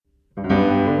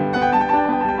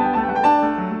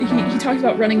talks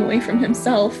about running away from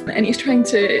himself, and he's trying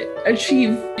to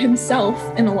achieve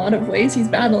himself in a lot of ways. He's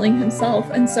battling himself.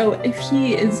 And so if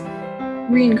he is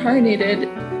reincarnated,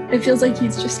 it feels like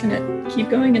he's just going to keep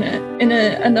going in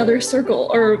another circle,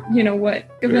 or, you know, what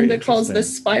Govinda calls the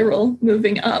spiral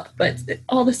moving up. But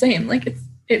all the same, like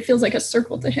it feels like a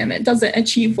circle to him. It doesn't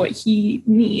achieve what he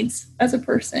needs as a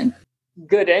person.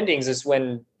 Good endings is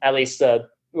when, at least,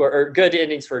 or good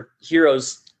endings for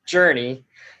hero's journey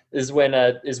is when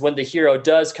the hero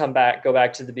does go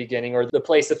back to the beginning, or the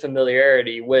place of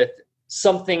familiarity, with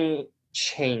something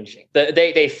changing.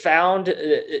 They found,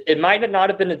 it might not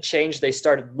have been a change they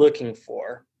started looking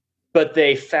for, but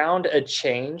they found a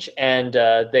change, and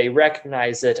they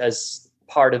recognize it as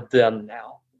part of them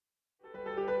now.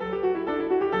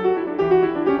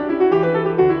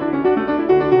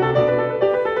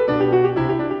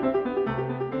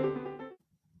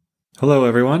 Hello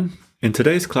everyone. In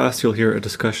today's class you'll hear a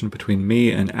discussion between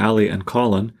me and Ali and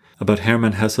Colin about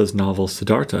Hermann Hesse's novel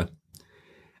Siddhartha.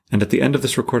 And at the end of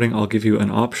this recording I'll give you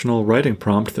an optional writing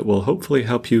prompt that will hopefully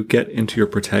help you get into your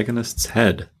protagonist's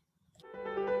head.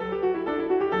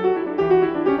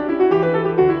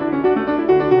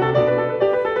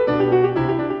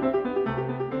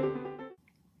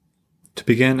 To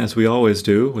begin, as we always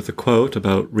do, with a quote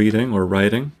about reading or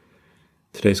writing.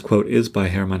 Today's quote is by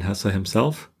Hermann Hesse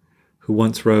himself, who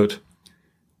once wrote,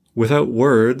 "Without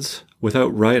words,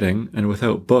 without writing, and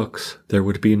without books, there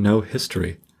would be no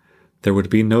history. There would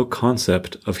be no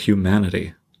concept of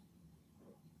humanity."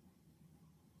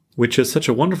 Which is such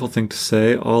a wonderful thing to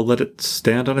say, I'll let it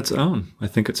stand on its own. I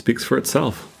think it speaks for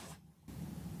itself.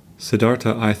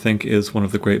 Siddhartha, I think, is one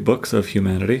of the great books of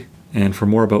humanity. And for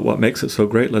more about what makes it so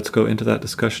great, let's go into that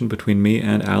discussion between me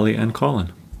and Ali and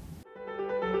Colin.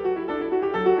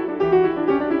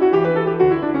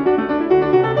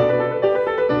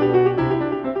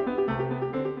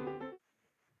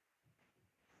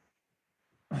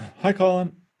 Hi,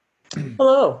 Colin.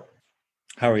 Hello.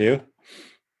 How are you?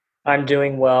 I'm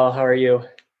doing well. How are you?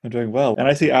 I'm doing well. And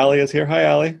I see Ali is here. Hi,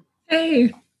 Ali.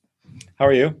 Hey. How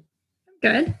are you?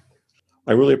 Good.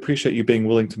 I really appreciate you being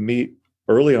willing to meet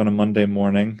early on a Monday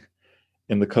morning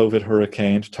in the COVID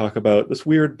hurricane to talk about this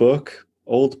weird book,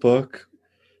 old book,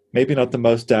 maybe not the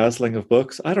most dazzling of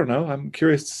books. I don't know. I'm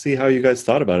curious to see how you guys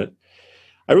thought about it.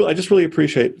 I just really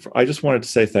appreciate, I just wanted to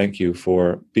say thank you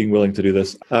for being willing to do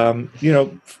this.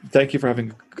 Thank you for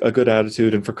having a good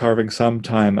attitude and for carving some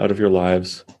time out of your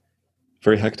lives,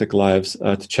 very hectic lives,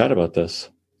 to chat about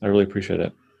this. I really appreciate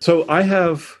it. So I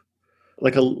have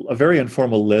like a very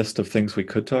informal list of things we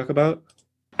could talk about.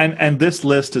 And this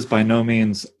list is by no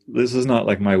means, this is not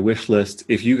like my wish list.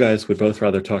 If you guys would both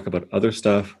rather talk about other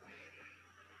stuff,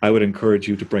 I would encourage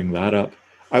you to bring that up.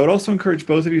 I would also encourage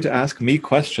both of you to ask me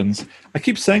questions. I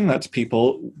keep saying that to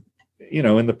people,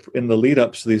 in the lead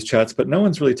ups to these chats, but no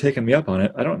one's really taken me up on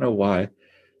it. I don't know why.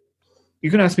 You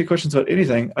can ask me questions about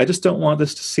anything. I just don't want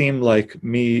this to seem like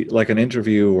an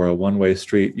interview or a one-way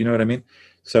street. You know what I mean?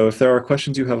 So if there are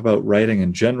questions you have about writing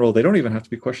in general, they don't even have to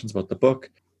be questions about the book.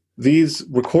 These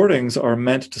recordings are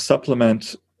meant to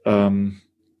supplement,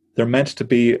 they're meant to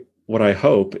be what I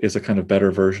hope is a kind of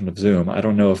better version of Zoom. I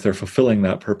don't know if they're fulfilling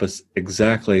that purpose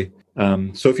exactly.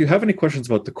 So if you have any questions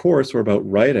about the course or about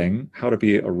writing, how to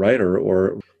be a writer,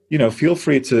 or, feel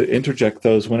free to interject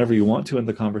those whenever you want to in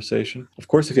the conversation. Of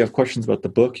course, if you have questions about the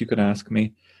book, you can ask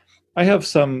me. I have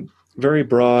some very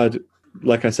broad,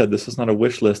 like I said, this is not a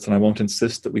wish list, and I won't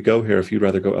insist that we go here if you'd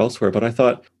rather go elsewhere. But I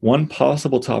thought one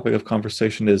possible topic of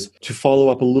conversation is to follow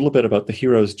up a little bit about the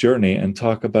hero's journey and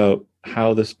talk about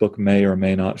how this book may or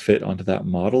may not fit onto that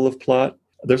model of plot.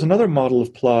 There's another model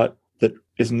of plot that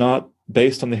is not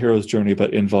based on the hero's journey,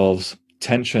 but involves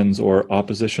tensions or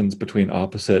oppositions between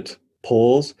opposite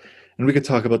poles. And we could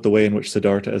talk about the way in which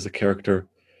Siddhartha as a character,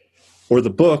 or the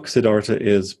book Siddhartha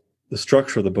is, the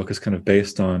structure of the book is kind of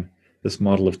based on this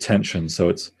model of tension. So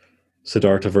it's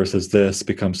Siddhartha versus this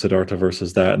becomes Siddhartha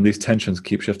versus that. And these tensions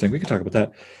keep shifting. We can talk about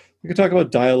that. We can talk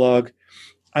about dialogue.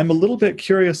 I'm a little bit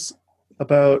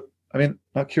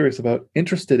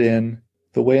interested in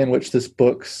the way in which this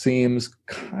book seems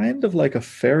kind of like a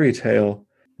fairy tale.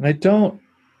 And I don't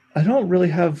really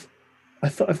have,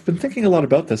 I've been thinking a lot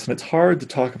about this, and it's hard to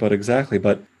talk about exactly,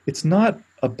 but it's not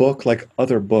a book like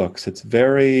other books. It's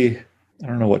very, I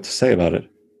don't know what to say about it.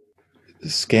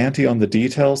 Scanty on the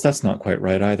details, that's not quite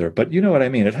right either. But you know what I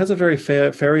mean. It has a very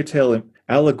fairy tale,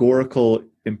 allegorical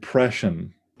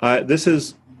impression.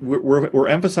 We're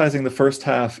emphasizing the first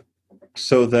half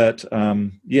so that,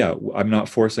 I'm not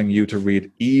forcing you to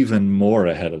read even more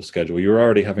ahead of schedule. You're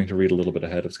already having to read a little bit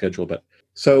ahead of schedule. But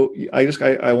so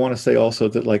I want to say also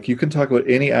that, like, you can talk about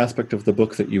any aspect of the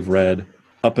book that you've read.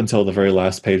 up until the very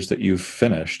last page that you've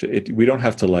finished. We don't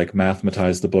have to like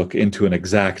mathematize the book into an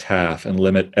exact half and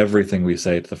limit everything we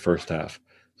say to the first half.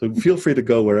 So feel free to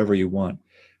go wherever you want.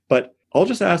 But I'll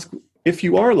just ask, if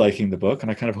you are liking the book, and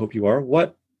I kind of hope you are,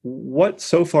 what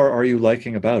so far are you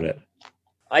liking about it?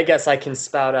 I guess I can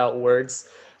spout out words.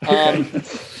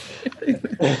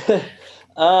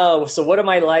 So what am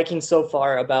I liking so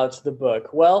far about the book?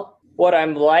 Well, what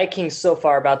I'm liking so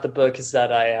far about the book is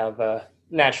that I have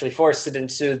naturally forced it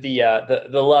into the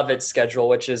Love It schedule,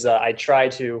 which is I try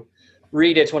to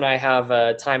read it when I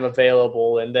have time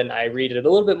available, and then I read it a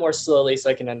little bit more slowly so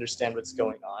I can understand what's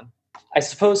going on. I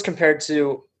suppose compared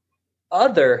to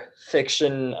other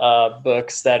fiction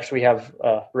books that we have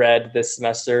read this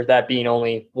semester, that being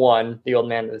only one, The Old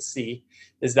Man of the Sea,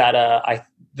 is that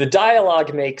the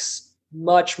dialogue makes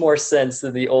much more sense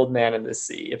than The Old Man and the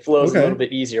Sea. It flows a little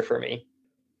bit easier for me.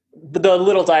 The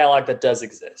little dialogue that does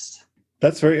exist.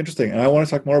 That's very interesting. And I want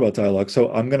to talk more about dialogue.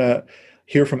 So I'm going to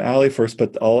hear from Ali first,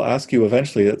 but I'll ask you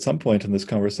eventually at some point in this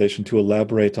conversation to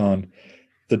elaborate on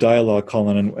the dialogue,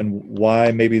 Colin, and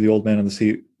why maybe The Old Man and the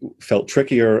Sea felt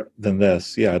trickier than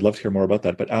this. Yeah, I'd love to hear more about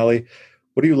that. But Ali,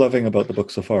 what are you loving about the book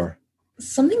so far?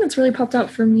 Something that's really popped out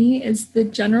for me is the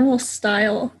general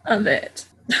style of it,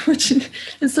 which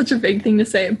is such a big thing to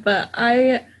say, but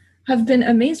I have been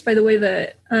amazed by the way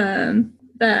that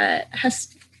that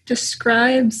Hess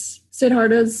describes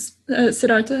Siddhartha,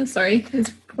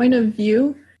 his point of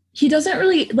view. He doesn't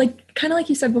really, like, kind of like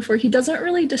you said before, he doesn't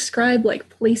really describe like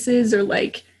places or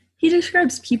like, he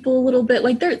describes people a little bit.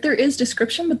 Like there is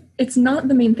description, but it's not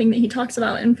the main thing that he talks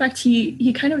about. In fact,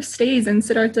 he kind of stays in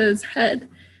Siddhartha's head.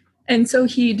 And so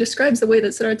he describes the way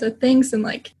that Siddhartha thinks and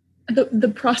like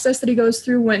the process that he goes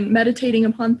through when meditating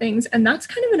upon things. And that's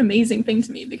kind of an amazing thing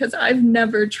to me because I've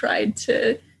never tried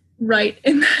to write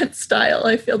in that style.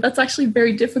 I feel that's actually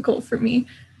very difficult for me.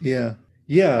 Yeah.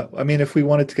 Yeah. I mean, if we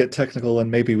wanted to get technical, and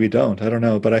maybe we don't, I don't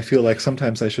know, but I feel like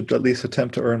sometimes I should at least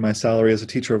attempt to earn my salary as a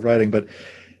teacher of writing. But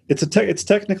it's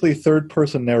technically third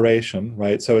person narration,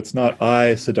 right? So it's not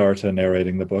I, Siddhartha,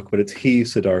 narrating the book, but it's he,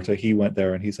 Siddhartha. He went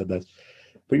there and he said this.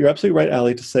 But you're absolutely right,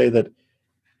 Ali, to say that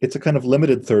it's a kind of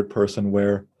limited third person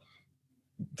where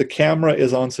the camera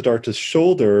is on Siddhartha's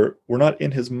shoulder. We're not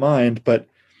in his mind, but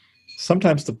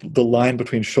sometimes the line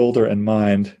between shoulder and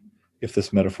mind, if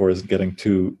this metaphor isn't getting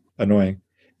too annoying,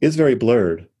 is very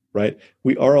blurred, right?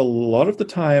 We are a lot of the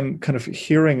time kind of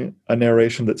hearing a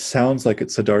narration that sounds like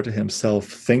it's Siddhartha himself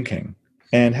thinking.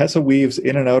 And Hesse weaves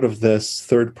in and out of this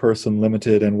third person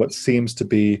limited and what seems to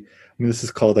be, I mean, this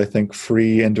is called, I think,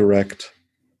 free indirect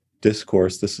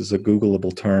discourse. This is a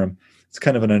Googleable term. It's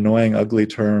kind of an annoying, ugly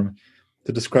term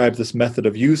to describe this method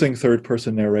of using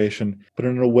third-person narration, but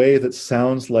in a way that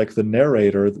sounds like the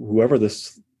narrator, whoever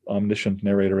this omniscient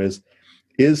narrator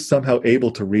is somehow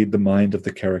able to read the mind of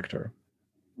the character.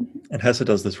 And Hesse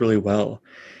does this really well.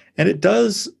 And it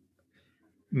does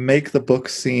make the book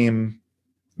seem,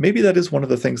 maybe that is one of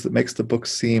the things that makes the book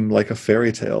seem like a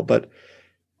fairy tale. But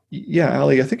yeah,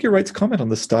 Ali, I think you're right to comment on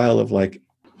the style of like,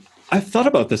 I've thought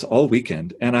about this all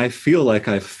weekend, and I feel like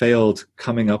I've failed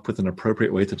coming up with an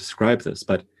appropriate way to describe this.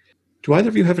 But do either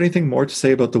of you have anything more to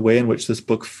say about the way in which this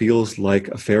book feels like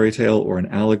a fairy tale or an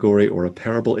allegory or a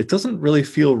parable? It doesn't really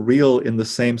feel real in the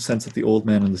same sense that The Old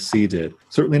Man and the Sea did.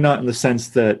 Certainly not in the sense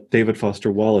that David Foster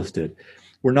Wallace did.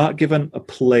 We're not given a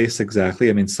place exactly.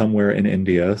 I mean, somewhere in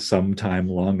India, sometime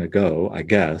long ago, I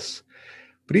guess.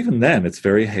 But even then, it's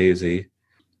very hazy.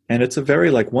 And it's a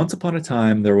very, like, once upon a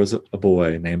time, there was a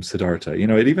boy named Siddhartha. You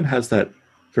know, it even has that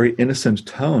very innocent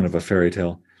tone of a fairy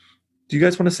tale. Do you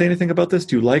guys want to say anything about this?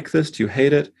 Do you like this? Do you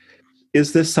hate it?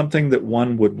 Is this something that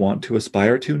one would want to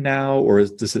aspire to now, or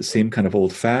does it seem kind of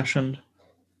old-fashioned?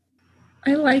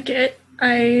 I like it.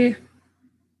 I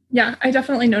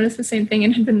definitely noticed the same thing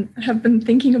and have been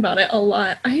thinking about it a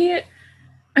lot.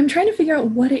 I'm trying to figure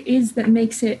out what it is that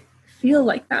makes it feel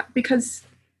like that, because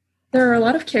there are a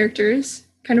lot of characters,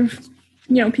 kind of,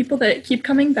 you know, people that keep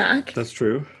coming back. That's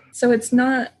true. So it's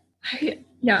not, I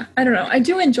don't know. I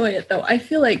do enjoy it though. I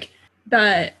feel like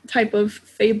that type of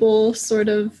fable sort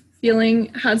of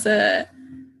feeling has a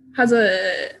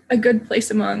good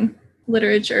place among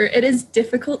literature. It is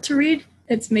difficult to read.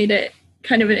 It's made it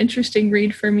kind of an interesting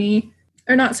read for me,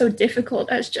 or not so difficult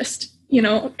as just, you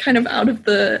know, kind of out of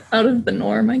the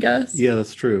norm, I guess. Yeah,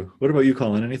 that's true. What about you,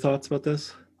 Colin? Any thoughts about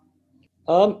this?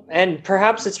 And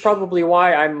perhaps it's probably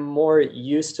why I'm more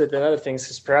used to it than other things,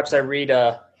 because perhaps I read,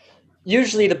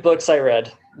 usually the books I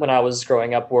read when I was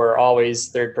growing up were always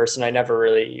third person. I never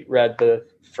really read the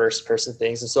first person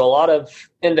things. And so a lot of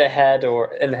in the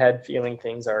head feeling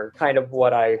things are kind of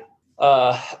what I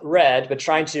read, but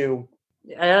trying to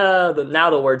Now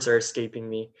the words are escaping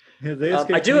me. Yeah, they I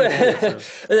escaped do. me also.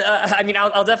 I mean,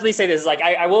 I'll definitely say this. Like,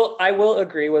 I will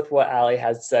agree with what Ali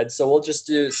has said. So we'll just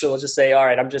say, all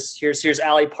right. Here's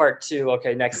Ali part 2.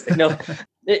 Okay, next thing. No,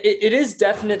 it is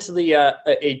definitely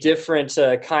a different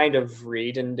kind of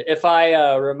read. And if I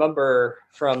remember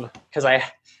because I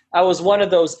was one of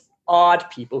those odd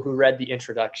people who read the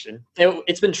introduction.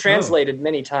 It's been translated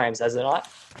many times, has it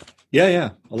not?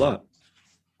 Yeah, a lot.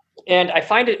 And I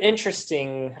find it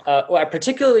interesting,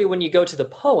 particularly when you go to the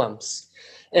poems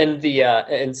in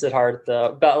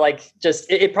Siddhartha. But like,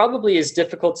 it probably is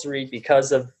difficult to read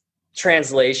because of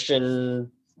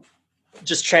translation,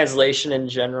 just translation in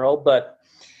general. But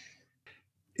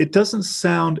it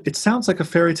sounds like a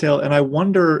fairy tale, and I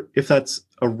wonder if that's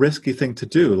a risky thing to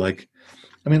do. Like,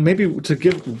 I mean, maybe to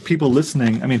give people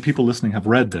listening have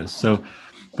read this,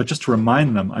 but just to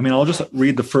remind them, I mean, I'll just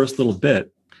read the first little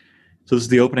bit. So this is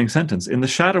the opening sentence. In the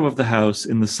shadow of the house,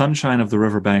 in the sunshine of the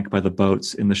riverbank by the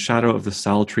boats, in the shadow of the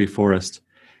sal tree forest,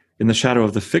 in the shadow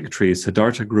of the fig tree,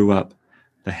 Siddhartha grew up,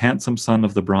 the handsome son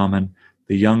of the Brahmin,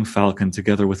 the young falcon,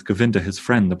 together with Govinda, his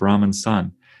friend, the Brahmin's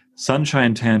son.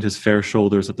 Sunshine tanned his fair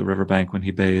shoulders at the riverbank when he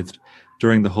bathed,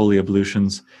 during the holy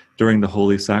ablutions, during the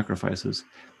holy sacrifices.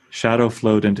 Shadow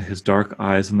flowed into his dark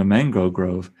eyes in the mango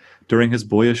grove, during his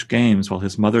boyish games while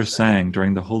his mother sang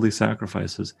during the holy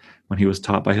sacrifices, when he was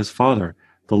taught by his father,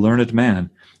 the learned man,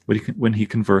 when he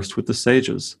conversed with the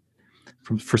sages.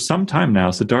 For some time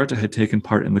now, Siddhartha had taken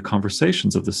part in the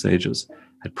conversations of the sages,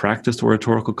 had practiced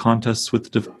oratorical contests with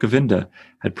Govinda,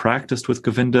 had practiced with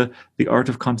Govinda the art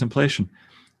of contemplation,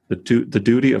 the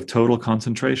duty of total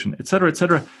concentration, etc.,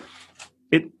 etc.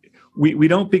 We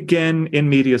don't begin in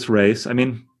medias res. I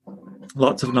mean,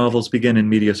 lots of novels begin in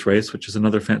medias res, which is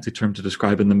another fancy term to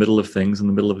describe in the middle of things, in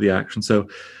the middle of the action. So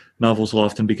novels will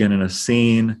often begin in a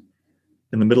scene,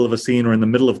 in the middle of a scene, or in the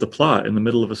middle of the plot, in the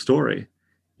middle of a story.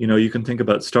 You know, you can think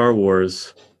about Star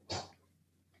Wars,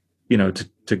 you know,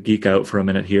 to geek out for a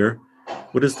minute here.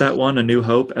 What is that one? A New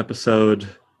Hope, episode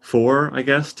 4, I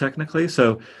guess, technically.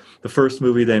 So the first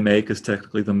movie they make is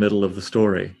technically the middle of the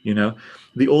story, you know?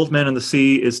 The Old Man and the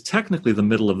Sea is technically the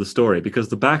middle of the story because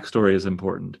the backstory is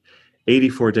important.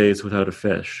 84 days without a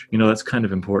fish. You know, that's kind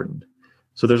of important.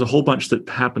 So there's a whole bunch that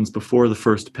happens before the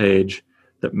first page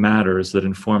that matters, that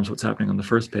informs what's happening on the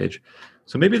first page.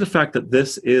 So maybe the fact that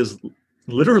this is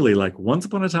literally like once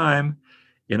upon a time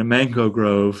in a mango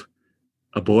grove,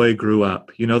 a boy grew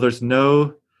up. You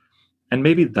know, and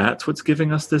maybe that's what's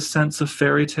giving us this sense of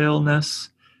fairy tale-ness,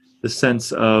 the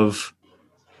sense of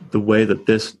the way that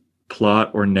this plot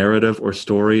or narrative or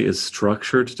story is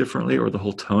structured differently, or the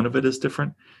whole tone of it is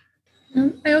different.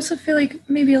 I also feel like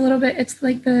maybe a little bit it's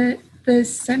like the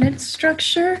sentence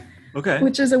structure, okay,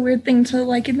 which is a weird thing to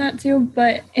liken that to.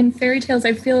 But in fairy tales,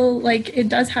 I feel like it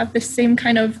does have the same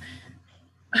kind of,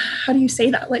 how do you say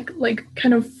that? Like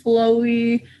kind of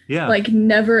flowy, like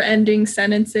never-ending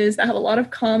sentences that have a lot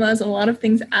of commas and a lot of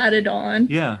things added on.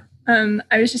 Yeah.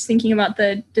 I was just thinking about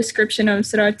the description of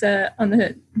Siddhartha on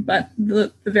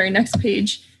the very next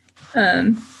page,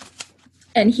 and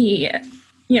he.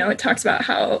 You know, it talks about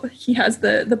how he has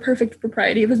the perfect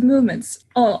propriety of his movements,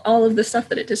 all of the stuff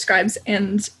that it describes.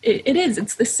 And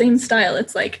it's the same style.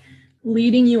 It's like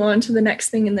leading you on to the next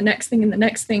thing and the next thing and the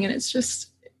next thing. And it's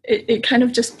just, it kind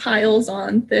of just piles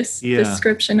on this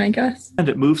description, I guess. And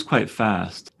it moves quite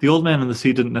fast. The Old Man and the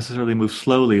Sea didn't necessarily move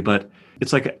slowly, but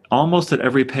it's like almost at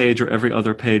every page or every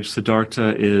other page,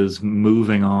 Siddhartha is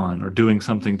moving on or doing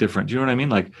something different. Do you know what I mean?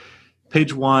 Like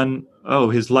page 1, oh,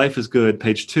 his life is good.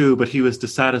 Page 2, but he was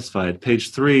dissatisfied.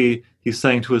 Page 3, he's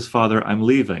saying to his father, I'm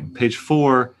leaving. Page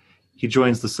 4, he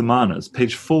joins the Samanas.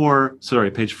 Page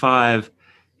 5,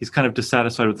 he's kind of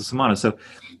dissatisfied with the Samanas. So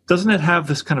doesn't it have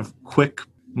this kind of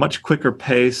much quicker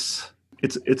pace?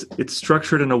 It's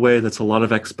structured in a way that's a lot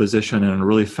of exposition and a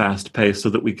really fast pace so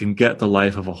that we can get the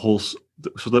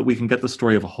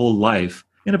story of a whole life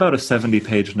in about a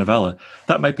 70-page novella.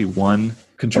 That might be one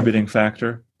contributing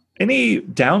factor. Any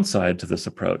downside to this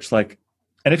approach? Like,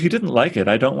 and if you didn't like it,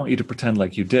 I don't want you to pretend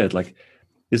like you did. Like,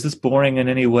 is this boring in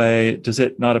any way? Does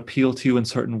it not appeal to you in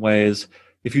certain ways?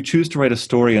 If you choose to write a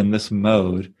story in this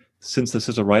mode, since this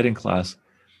is a writing class,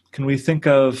 can we think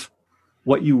of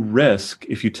what you risk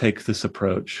if you take this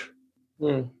approach?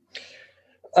 When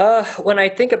I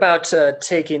think about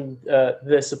taking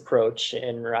this approach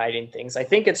in writing things, I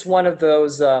think it's one of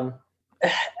those...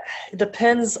 it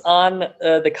depends on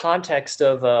the context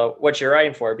of what you're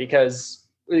writing for, because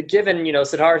given, you know,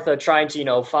 Siddhartha trying to, you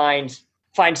know, find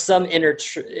some inner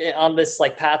on this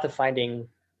like path of finding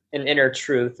an inner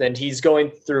truth, and he's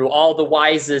going through all the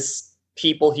wisest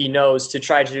people he knows to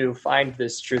try to find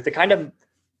this truth. It kind of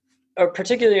or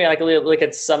particularly like look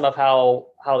at some of how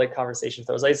the conversation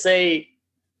flows. I'd say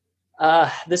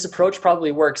this approach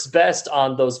probably works best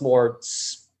on those more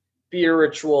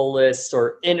spiritualist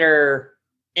or inner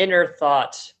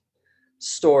thought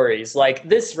stories. Like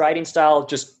this writing style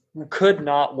just could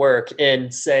not work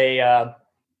in, say,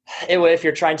 if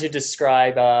you're trying to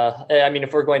describe,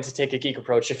 if we're going to take a geek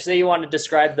approach, if say you want to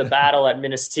describe the battle at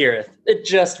Minas Tirith, it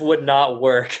just would not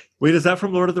work. Wait, is that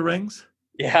from Lord of the Rings?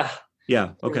 Yeah.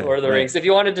 Yeah. Okay. Lord of the Rings. If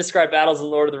you want to describe battles in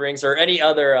Lord of the Rings or any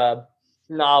other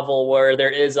novel where there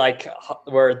is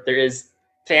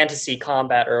fantasy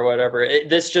combat or whatever,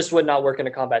 this just would not work in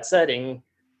a combat setting.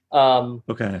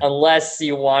 Unless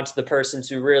you want the person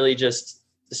to really just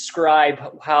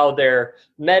describe how they're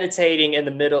meditating in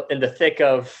the thick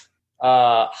of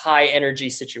high energy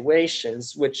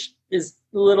situations, which is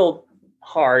a little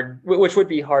hard, which would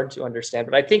be hard to understand.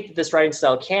 But I think that this writing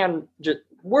style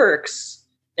works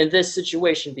in this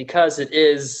situation because it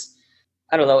is,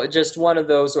 I don't know, just one of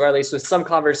those, or at least with some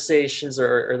conversations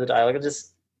or the dialogue,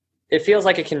 it feels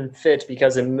like it can fit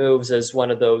because it moves as one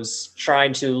of those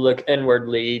trying to look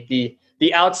inwardly.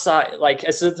 The outside, like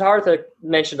as Siddhartha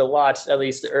mentioned a lot, at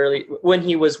least early when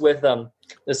he was with the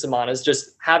Samanas,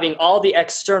 just having all the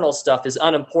external stuff is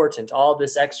unimportant. All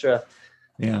this extra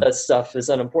stuff is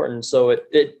unimportant. So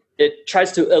it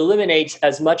tries to eliminate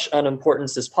as much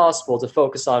unimportance as possible to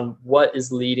focus on what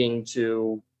is leading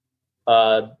to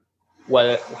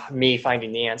me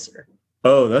finding the answer.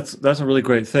 Oh, that's a really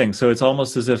great thing. So it's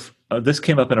almost as if this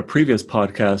came up in a previous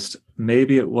podcast.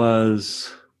 Maybe it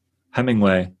was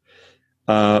Hemingway,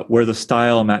 where the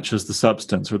style matches the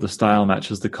substance or the style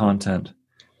matches the content,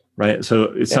 right? So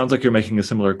it sounds like you're making a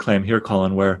similar claim here,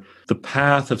 Colin, where the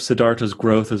path of Siddhartha's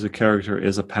growth as a character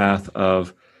is a path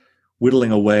of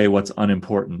whittling away what's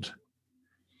unimportant.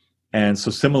 And so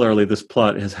similarly, this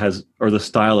plot or the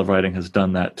style of writing has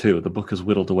done that too. The book has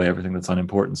whittled away everything that's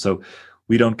unimportant. So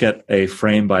we don't get a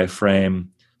frame by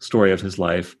frame story of his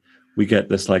life. We get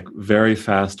this like very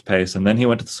fast pace. And then he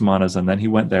went to the Samanas, and then he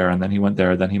went there, and then he went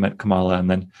there, then he met Kamala, and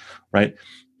then, right,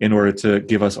 in order to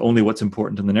give us only what's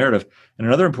important in the narrative. And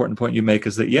another important point you make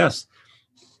is that, yes,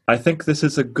 I think this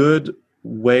is a good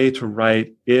way to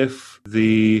write if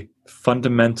the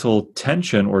fundamental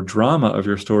tension or drama of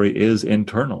your story is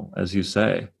internal, as you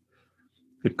say.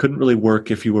 It couldn't really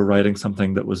work if you were writing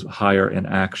something that was higher in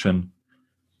action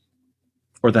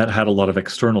or that had a lot of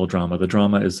external drama. The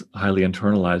drama is highly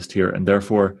internalized here, and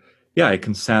therefore, it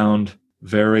can sound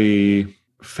very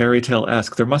fairy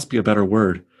tale-esque. There must be a better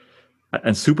word.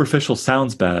 And superficial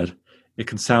sounds bad. It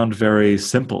can sound very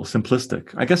simple,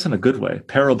 simplistic, I guess in a good way,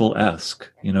 parable-esque.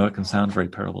 It can sound very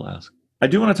parable-esque. I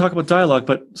do want to talk about dialogue,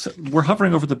 but we're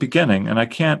hovering over the beginning, and I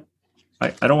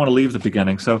don't want to leave the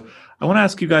beginning. So I want to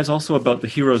ask you guys also about the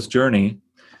hero's journey.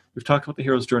 We've talked about the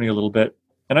hero's journey a little bit,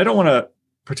 and I don't want to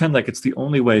pretend like it's the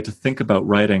only way to think about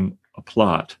writing a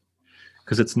plot,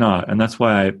 because it's not. And that's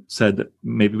why I said that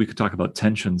maybe we could talk about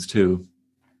tensions too.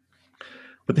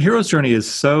 But the hero's journey is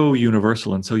so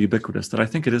universal and so ubiquitous that I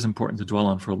think it is important to dwell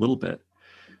on for a little bit.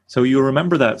 So you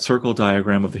remember that circle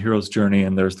diagram of the hero's journey,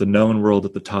 and there's the known world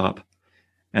at the top.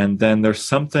 And then there's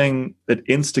something that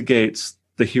instigates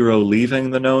the hero leaving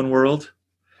the known world.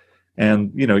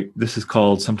 And, this is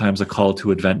called sometimes a call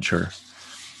to adventure.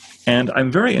 And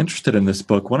I'm very interested in this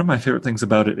book. One of my favorite things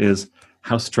about it is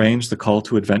how strange the call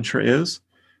to adventure is.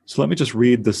 So let me just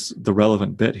read the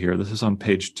relevant bit here. This is on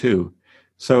page 2.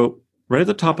 So right at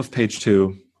the top of page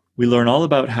 2, we learn all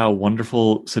about how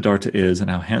wonderful Siddhartha is and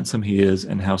how handsome he is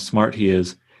and how smart he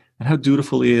is and how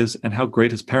dutiful he is and how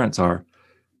great his parents are.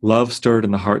 Love stirred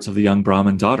in the hearts of the young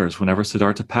Brahmin daughters whenever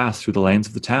Siddhartha passed through the lanes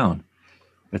of the town,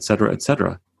 etc.,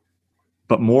 etc.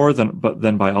 But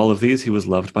then by all of these, he was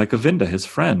loved by Govinda, his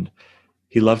friend.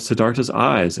 He loved Siddhartha's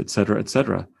eyes, etc.,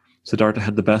 etc. Siddhartha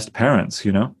had the best parents,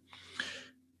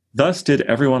 Thus did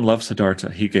everyone love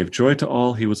Siddhartha. He gave joy to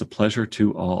all. He was a pleasure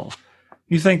to all.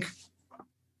 You think,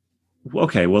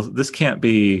 okay, well, this can't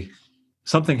be,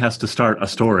 something has to start a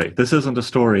story. This isn't a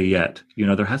story yet.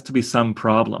 There has to be some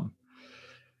problem.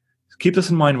 Keep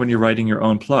this in mind when you're writing your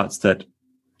own plots, that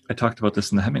I talked about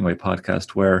this in the Hemingway podcast,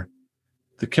 where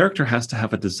the character has to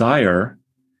have a desire,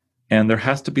 and there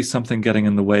has to be something getting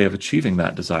in the way of achieving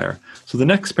that desire. So the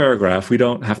next paragraph, we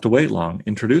don't have to wait long,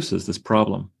 introduces this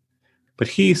problem. But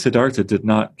he, Siddhartha, did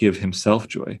not give himself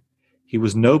joy. He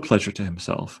was no pleasure to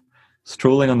himself.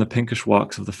 Strolling on the pinkish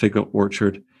walks of the fig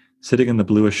orchard, sitting in the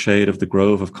bluish shade of the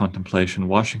grove of contemplation,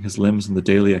 washing his limbs in the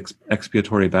daily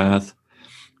expiatory bath,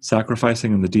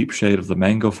 sacrificing in the deep shade of the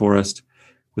mango forest,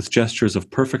 with gestures of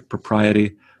perfect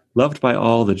propriety, loved by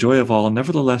all, the joy of all,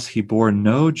 nevertheless he bore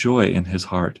no joy in his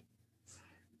heart.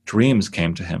 Dreams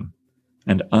came to him.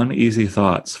 and uneasy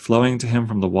thoughts flowing to him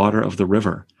from the water of the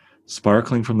river,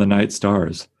 sparkling from the night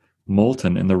stars,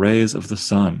 molten in the rays of the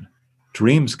sun.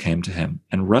 Dreams came to him,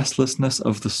 and restlessness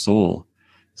of the soul,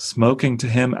 smoking to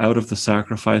him out of the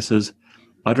sacrifices,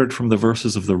 uttered from the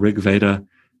verses of the Rig Veda,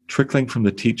 trickling from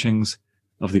the teachings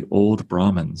of the old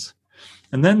Brahmins.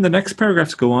 And then the next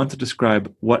paragraphs go on to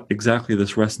describe what exactly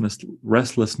this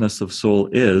restlessness of soul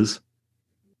is.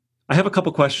 I have a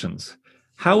couple questions.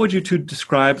 How would you two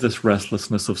describe this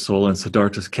restlessness of soul in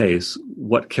Siddhartha's case?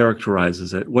 What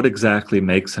characterizes it? What exactly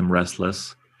makes him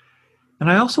restless?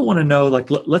 And I also want to know,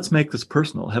 let's make this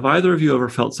personal. Have either of you ever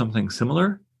felt something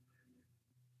similar?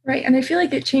 Right, and I feel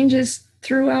like it changes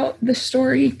throughout the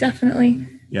story, definitely.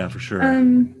 Yeah, for sure.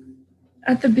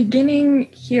 At the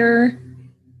beginning here,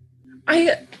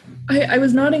 I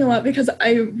was nodding a lot because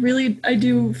I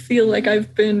do feel like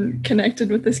I've been connected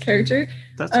with this character.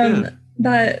 That's good.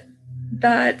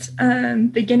 That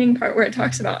beginning part where it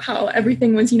talks about how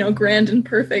everything was, grand and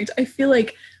perfect. I feel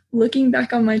like looking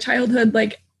back on my childhood,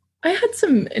 I had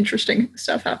some interesting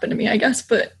stuff happen to me, I guess,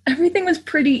 but everything was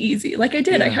pretty easy.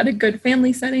 I had a good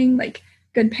family setting,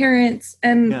 good parents.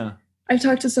 And I've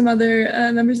talked to some other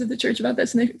members of the church about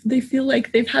this, and they feel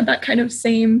like they've had that kind of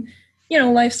same,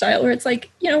 lifestyle where it's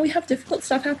we have difficult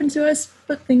stuff happen to us,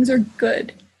 but things are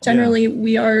good. Generally,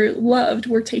 we are loved,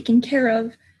 we're taken care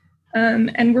of,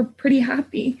 and we're pretty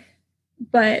happy.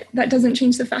 But that doesn't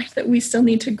change the fact that we still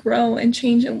need to grow and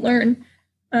change and learn.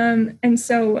 And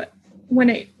so when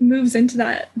it moves into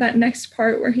that next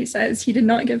part where he says he did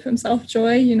not give himself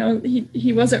joy,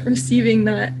 he wasn't receiving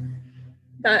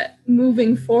that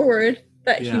moving forward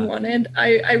that he wanted.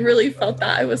 I really felt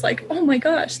that. I was like, oh my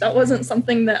gosh, that wasn't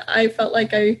something that I felt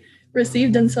like I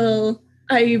received until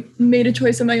I made a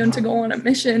choice of my own to go on a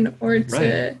mission or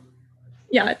to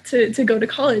go to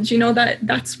college.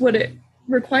 That's what it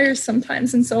requires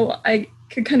sometimes. And so I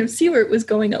could kind of see where it was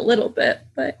going a little bit,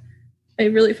 but I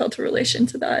really felt a relation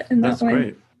to that in that way. That's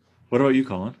great. What about you,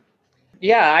 Colin?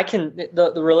 Yeah, I can.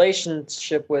 The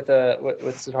relationship with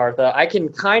Siddhartha, I can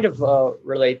kind of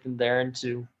relate them there, and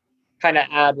to kind of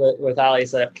add what Ali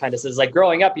said, kind of says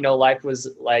growing up, life was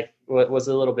was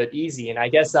a little bit easy, and I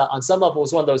guess on some level it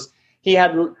was one of those, he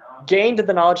had gained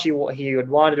the knowledge he had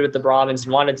wanted with the Brahmins,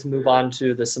 wanted to move on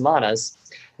to the Samanas,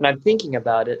 and I'm thinking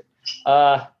about it.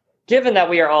 Given that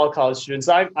we are all college students,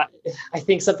 I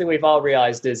think something we've all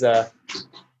realized is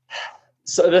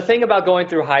so the thing about going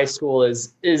through high school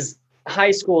is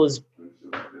high school is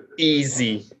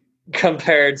easy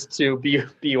compared to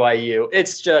BYU.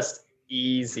 It's just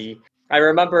easy. I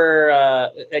remember,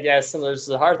 I guess similar to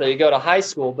Siddhartha, you go to high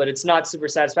school, but it's not super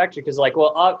satisfactory because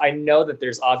I know that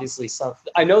there's obviously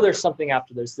there's something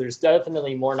after this. There's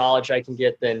definitely more knowledge I can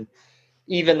get than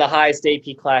even the highest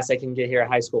AP class I can get here at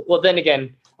high school. Well, then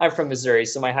again, I'm from Missouri,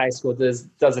 so my high school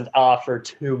doesn't offer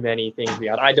too many things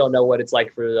beyond. I don't know what it's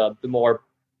like for the more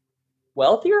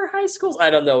wealthier high schools. I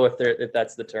don't know if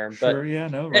that's the term, but sure, yeah,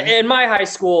 no, right. In my high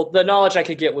school, the knowledge I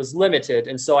could get was limited,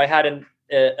 and so I had a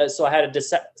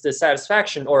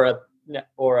dissatisfaction or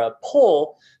a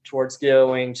pull towards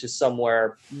going to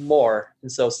somewhere more.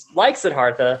 And so, like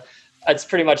Siddhartha, it's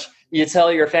pretty much you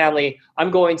tell your family,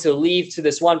 I'm going to leave to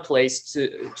this one place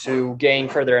to gain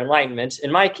further enlightenment.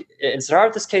 In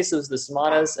Siddhartha's case, it was the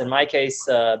Samanas. In my case,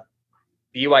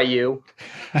 BYU.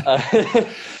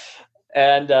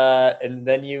 And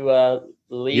then you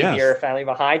leave your family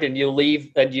behind, and you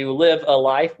live a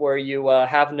life where you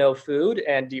have no food,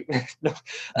 and you. No,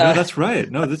 that's right.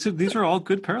 No, these are all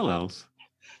good parallels.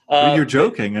 You're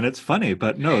joking, and it's funny,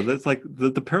 but no, that's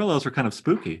the parallels are kind of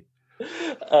spooky.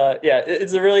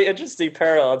 It's a really interesting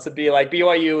parallel to be like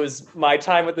BYU is my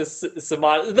time with this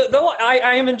Samana. Though I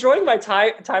am enjoying my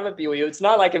time at BYU. It's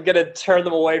not like I'm going to turn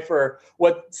them away for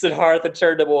what Siddhartha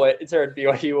turned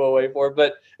BYU away for,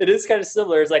 but it is kind of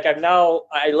similar. It's like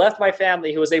I left my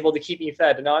family who was able to keep me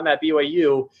fed, and now I'm at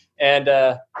BYU,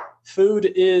 and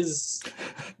food is.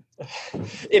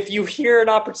 If you hear an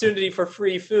opportunity for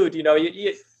free food, you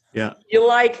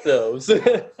like those.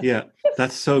 Yeah,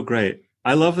 that's so great.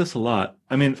 I love this a lot.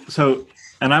 I mean,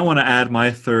 and I want to add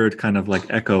my third kind of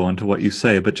echo onto what you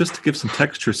say, but just to give some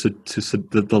texture to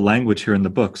the language here in the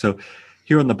book. So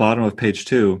here on the bottom of page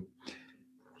 2,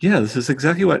 this is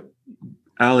exactly what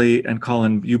Ali and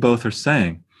Colin, you both are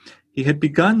saying. He had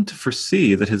begun to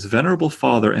foresee that his venerable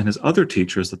father and his other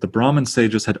teachers, that the Brahmin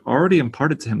sages had already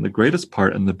imparted to him the greatest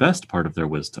part and the best part of their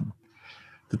wisdom,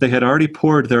 that they had already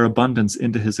poured their abundance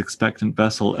into his expectant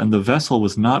vessel, and the vessel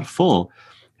was not full.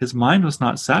 His mind was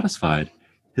not satisfied.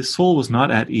 His soul was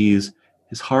not at ease.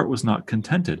 His heart was not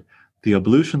contented. The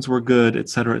ablutions were good,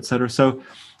 etc., etc. So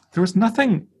there was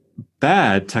nothing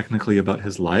bad technically about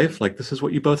his life. Like, this is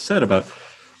what you both said about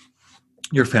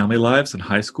your family lives in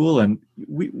high school. And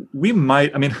we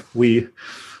might, I mean, we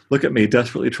look at me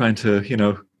desperately trying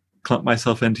to, clump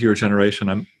myself into your generation.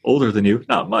 I'm older than you,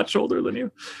 not much older than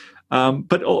you.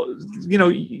 But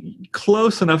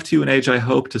close enough to you in age, I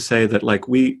hope to say that like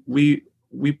we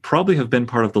probably have been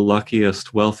part of the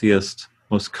luckiest, wealthiest,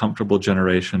 most comfortable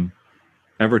generation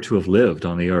ever to have lived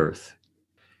on the earth.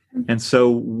 And so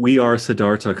we are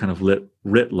Siddhartha kind of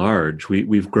writ large.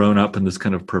 We've grown up in this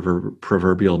kind of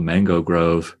proverbial mango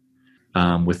grove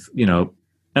with,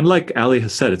 and like Ali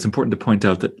has said, it's important to point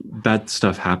out that bad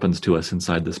stuff happens to us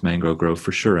inside this mango grove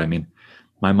for sure. I mean,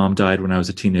 my mom died when I was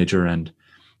a teenager, and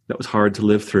that was hard to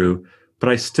live through, but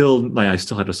I still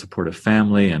had a supportive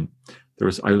family, and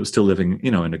I was still living,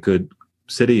 in a good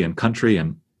city and country,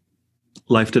 and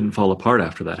life didn't fall apart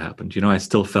after that happened. I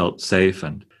still felt safe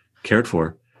and cared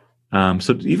for.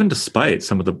 So even despite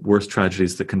some of the worst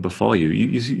tragedies that can befall you,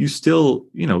 you still,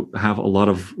 have a lot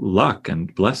of luck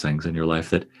and blessings in your life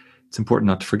that it's important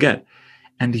not to forget.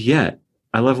 And yet,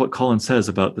 I love what Colin says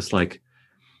about this, like,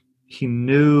 you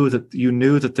knew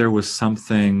that there was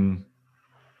something.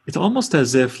 It's almost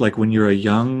as if, like, when you're a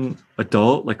young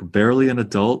adult, like barely an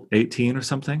adult, 18 or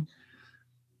something,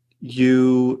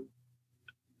 you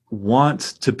want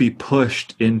to be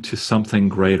pushed into something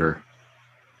greater.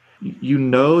 You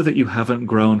know that you haven't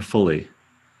grown fully.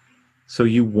 So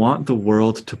you want the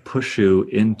world to push you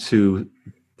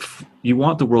you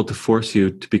want the world to force you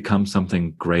to become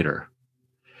something greater.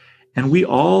 And we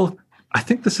all, I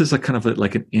think this is like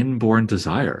an inborn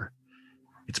desire.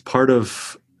 It's part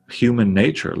of human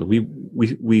nature.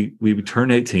 We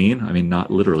turn 18. I mean, not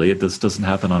literally. This doesn't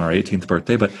happen on our 18th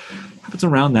birthday, but it happens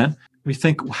around then. We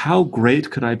think, how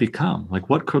great could I become? Like,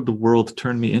 what could the world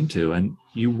turn me into? And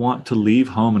you want to leave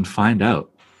home and find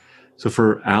out. So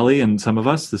for Ali and some of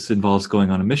us, this involves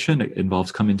going on a mission. It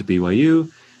involves coming to BYU.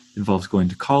 It involves going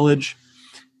to college.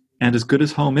 And as good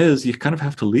as home is, you kind of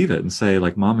have to leave it and say,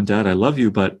 like, Mom and Dad, I love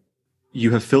you, but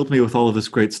you have filled me with all of this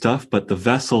great stuff, but the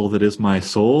vessel that is my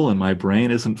soul and my brain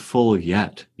isn't full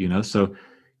yet, So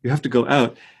you have to go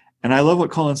out. And I love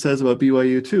what Colin says about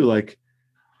BYU too. Like,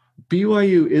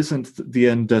 BYU isn't the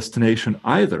end destination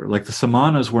either. Like, the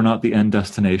Samanas were not the end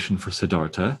destination for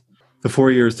Siddhartha. The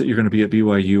 4 years that you're going to be at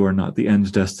BYU are not the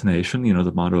end destination.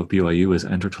 The motto of BYU is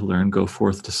enter to learn, go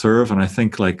forth to serve. And I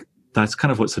think, like, that's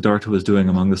kind of what Siddhartha was doing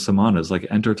among the Samanas, like,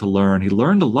 enter to learn. He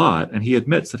learned a lot, and he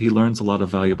admits that he learns a lot of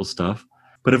valuable stuff.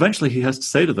 But eventually he has to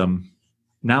say to them,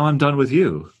 now I'm done with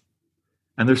you.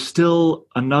 And there's still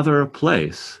another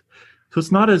place. So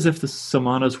it's not as if the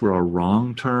Samanas were a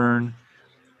wrong turn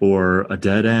or a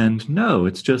dead end. No,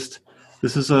 it's just,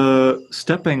 this is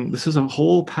a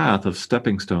whole path of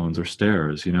stepping stones or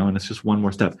stairs, and it's just one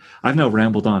more step. I've now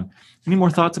rambled on. Any more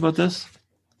thoughts about this?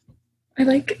 I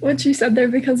like what you said there,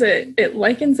 because it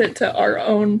likens it to our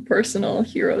own personal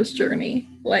hero's journey.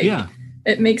 Like, yeah.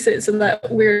 It makes it so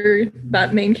that we're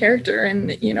that main character,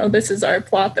 and, this is our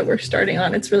plot that we're starting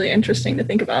on. It's really interesting to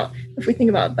think about. If we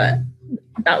think about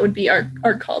that would be our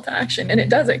call to action. And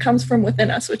it comes from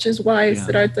within us, which is why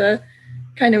Siddhartha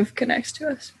kind of connects to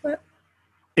us.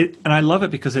 And I love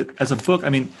it because as a book, I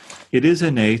mean, it is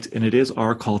innate and it is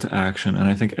our call to action. And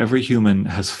I think every human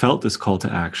has felt this call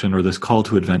to action or this call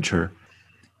to adventure.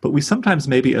 But we sometimes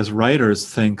maybe as writers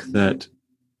think that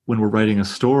when we're writing a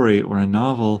story or a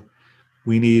novel,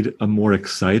 we need a more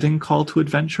exciting call to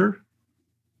adventure.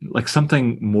 Like,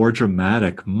 something more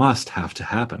dramatic must have to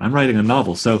happen. I'm writing a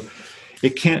novel, so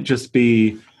it can't just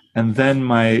be, and then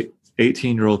my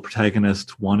 18-year-old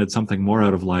protagonist wanted something more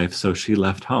out of life, so she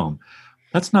left home.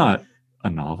 That's not a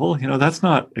novel, that's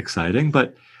not exciting.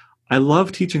 But I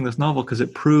love teaching this novel because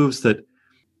it proves that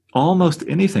almost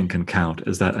anything can count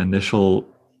as that initial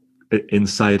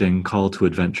inciting call to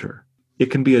adventure.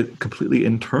 It can be a completely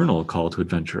internal call to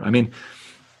adventure. I mean,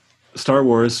 Star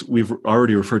Wars, we've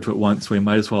already referred to it once, so we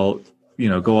might as well,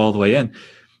 go all the way in.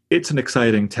 It's an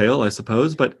exciting tale, I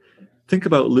suppose, but think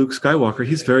about Luke Skywalker.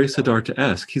 He's very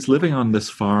Siddhartha-esque. He's living on this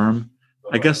farm.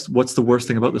 I guess what's the worst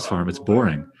thing about this farm? It's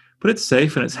boring, but it's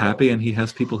safe and it's happy, and he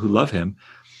has people who love him.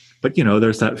 But,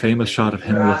 there's that famous shot of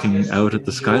him looking out at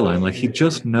the skyline. Like, he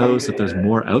just knows that there's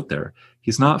more out there.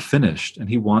 He's not finished, and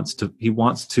he wants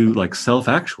to like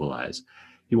self-actualize.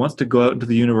 He wants to go out into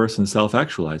the universe and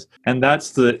self-actualize. And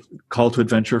that's the call to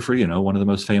adventure for, one of the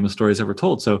most famous stories ever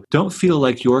told. So don't feel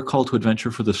like your call to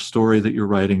adventure for the story that you're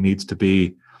writing needs to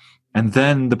be, and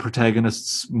then the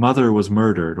protagonist's mother was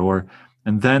murdered,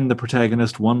 and then the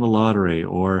protagonist won the lottery,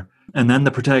 and then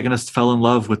the protagonist fell in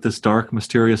love with this dark,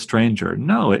 mysterious stranger.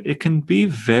 No, it can be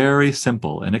very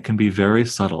simple, and it can be very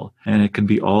subtle, and it can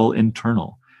be all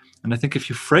internal. And I think if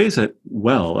you phrase it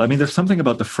well, I mean, there's something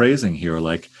about the phrasing here.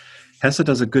 Like Hesse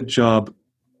does a good job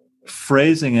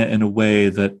phrasing it in a way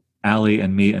that Allie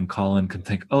and me and Colin can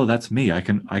think, oh, that's me.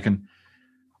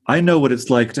 I know what it's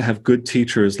like to have good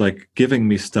teachers like giving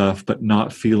me stuff, but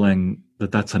not feeling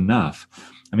that that's enough.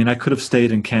 I mean, I could have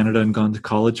stayed in Canada and gone to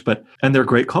college, and they're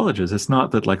great colleges. It's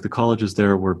not that like the colleges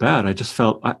there were bad. I just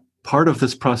felt part of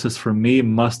this process for me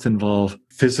must involve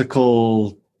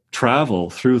physical travel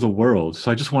through the world.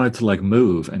 So I just wanted to like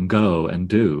move and go and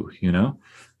do, you know?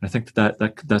 And I think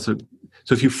so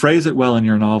if you phrase it well in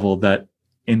your novel, that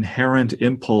inherent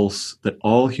impulse that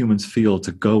all humans feel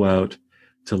to go out,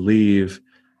 to leave,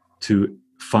 to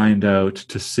find out,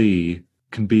 to see,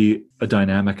 can be a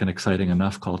dynamic and exciting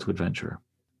enough call to adventure.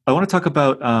 I want to talk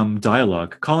about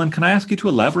dialogue. Colin, can I ask you to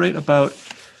elaborate about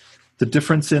the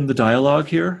difference in the dialogue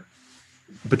here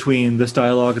between this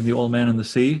dialogue and The Old Man and the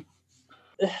Sea?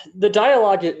 The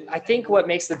dialogue, I think what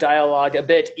makes the dialogue a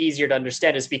bit easier to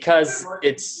understand is because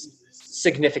it's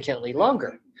significantly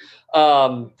longer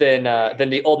than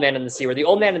The Old Man and the Sea. Where The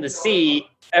Old Man and the Sea,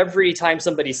 every time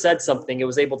somebody said something, it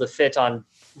was able to fit on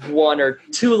 1 or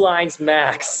 2 lines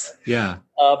max. Yeah.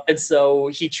 And so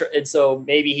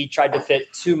maybe he tried to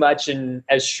fit too much in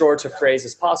as short a phrase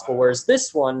as possible. Whereas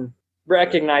this one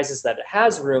recognizes that it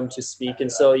has room to speak,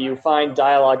 and so you find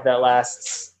dialogue that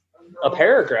lasts a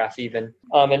paragraph even.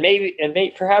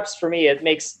 And perhaps for me, it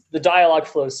makes the dialogue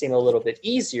flow seem a little bit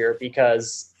easier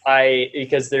because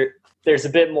there's a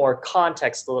bit more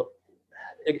context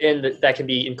that can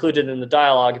be included in the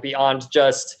dialogue beyond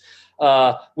just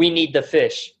we need the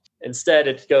fish. Instead,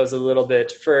 it goes a little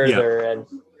bit further, and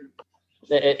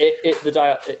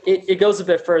it goes a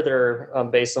bit further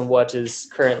based on what is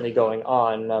currently going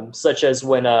on, such as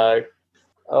when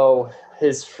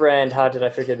his friend, how did I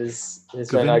forget his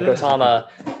friend, Gautama,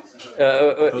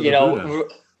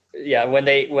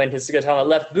 when his Gautama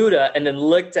left Buddha and then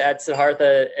looked at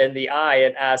Siddhartha in the eye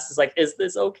and asked, like, is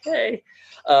this okay?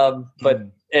 But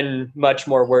in much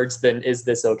more words than is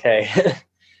this okay?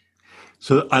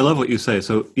 So I love what you say.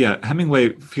 So yeah,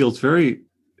 Hemingway feels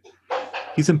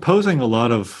he's imposing a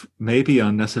lot of maybe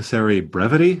unnecessary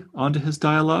brevity onto his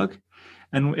dialogue.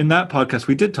 And in that podcast,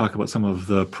 we did talk about some of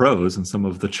the pros and some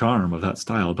of the charm of that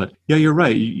style. But yeah, you're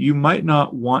right. You might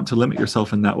not want to limit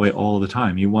yourself in that way all the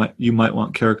time. You might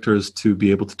want characters to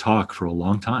be able to talk for a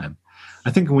long time.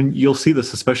 I think when you'll see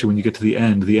this, especially when you get to the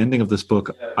ending of this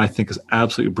book, I think is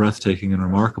absolutely breathtaking and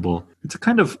remarkable.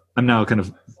 I'm now kind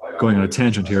of going on a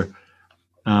tangent here.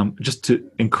 Just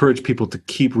to encourage people to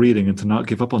keep reading and to not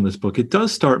give up on this book. It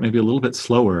does start maybe a little bit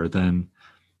slower than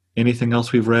anything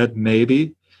else we've read,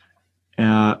 maybe.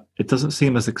 It doesn't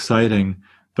seem as exciting,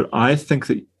 but I think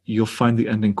that you'll find the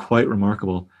ending quite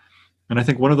remarkable. And I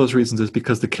think one of those reasons is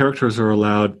because two characters are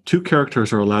allowed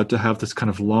to have this kind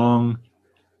of long,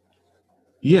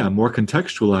 more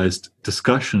contextualized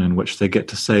discussion in which they get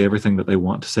to say everything that they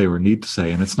want to say or need to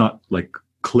say. And it's not like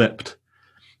clipped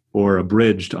or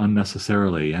abridged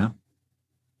unnecessarily, yeah?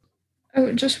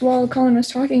 Oh, just while Colin was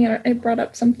talking, I brought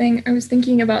up something. I was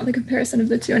thinking about the comparison of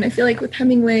the two, and I feel like with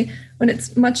Hemingway, when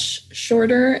it's much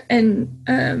shorter and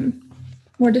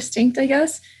more distinct, I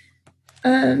guess,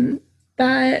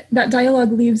 that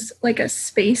dialogue leaves like a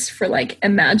space for like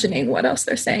imagining what else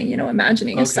they're saying,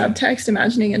 imagining a subtext,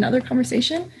 imagining another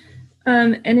conversation.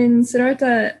 And in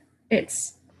Siddhartha,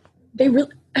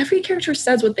 every character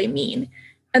says what they mean.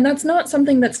 And that's not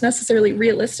something that's necessarily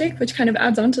realistic, which kind of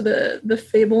adds on to the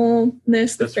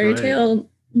fableness, the fairy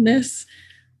tale-ness.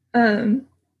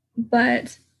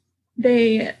 But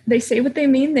they say what they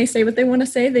mean. They say what they want to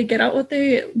say. They get out what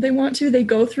they want to. They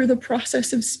go through the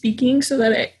process of speaking so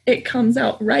that it comes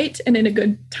out right and in a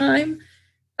good time.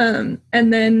 And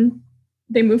then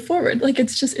they move forward. Like,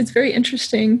 it's very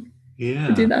interesting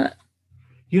to do that.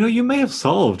 You may have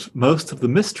solved most of the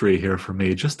mystery here for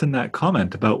me just in that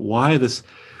comment about why this...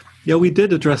 Yeah, we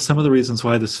did address some of the reasons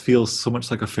why this feels so much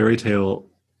like a fairy tale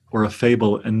or a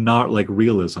fable and not like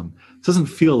realism. It doesn't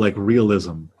feel like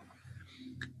realism.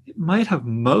 It might have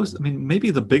maybe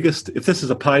the biggest... If this is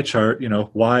a pie chart,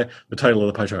 why the title of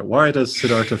the pie chart, why does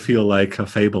Siddhartha feel like a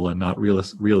fable and not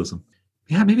realism?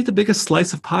 Yeah, maybe the biggest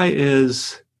slice of pie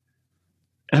is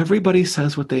everybody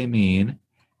says what they mean,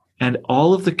 and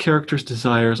all of the characters'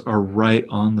 desires are right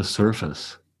on the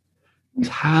surface. It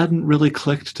hadn't really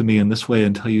clicked to me in this way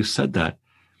until you said that.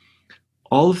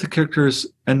 All of the characters,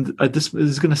 and this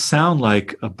is going to sound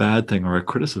like a bad thing or a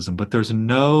criticism, but there's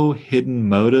no hidden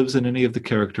motives in any of the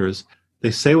characters. They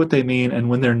say what they mean, and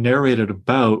when they're narrated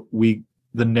about, the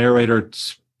narrator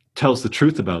tells the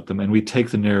truth about them, and we take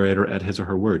the narrator at his or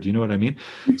her word. You know what I mean?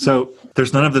 So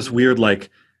there's none of this weird, like,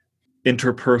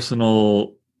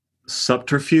 interpersonal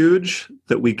subterfuge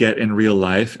that we get in real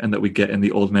life and that we get in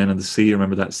The Old Man and the Sea.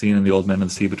 Remember that scene in The Old Man and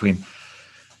the Sea between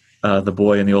the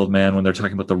boy and the old man when they're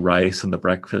talking about the rice and the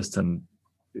breakfast, and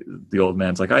the old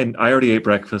man's like, I already ate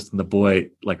breakfast, and the boy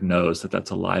like knows that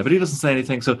that's a lie, but he doesn't say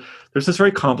anything. So there's this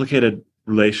very complicated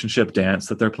relationship dance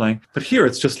that they're playing. But here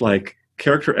it's just like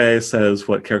character A says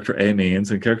what character A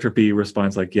means, and character B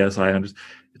responds like, yes, I understand.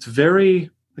 It's very,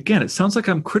 again, it sounds like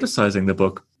I'm criticizing the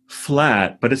book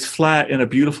flat, but it's flat in a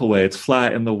beautiful way. It's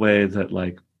flat in the way that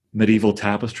like medieval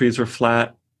tapestries are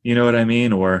flat, you know what I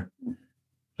mean? Or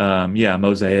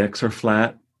mosaics are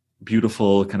flat,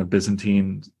 beautiful kind of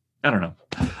Byzantine, I don't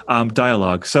know,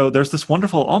 dialogue. So there's this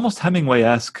wonderful, almost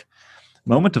Hemingway-esque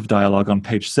moment of dialogue on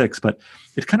page 6, but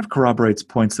it kind of corroborates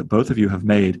points that both of you have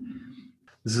made.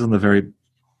 This is on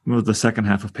the second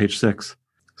half of page 6.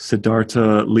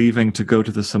 Siddhartha leaving to go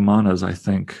to the Samanas, I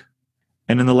think.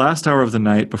 And in the last hour of the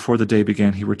night, before the day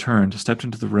began, he returned, stepped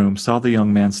into the room, saw the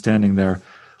young man standing there,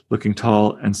 looking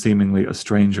tall and seemingly a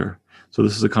stranger. So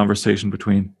this is a conversation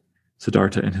between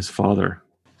Siddhartha and his father.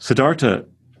 Siddhartha,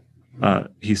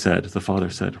 he said, the father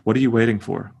said, what are you waiting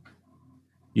for?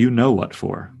 You know what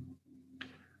for.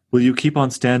 Will you keep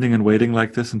on standing and waiting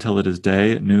like this until it is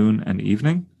day, noon, and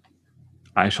evening?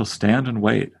 I shall stand and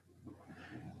wait.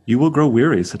 You will grow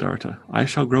weary, Siddhartha. I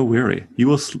shall grow weary. You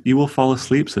will fall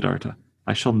asleep, Siddhartha.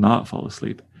 I shall not fall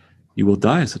asleep. You will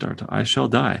die, Siddhartha. I shall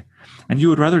die. And you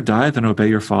would rather die than obey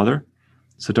your father?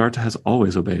 Siddhartha has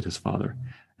always obeyed his father.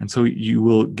 And so you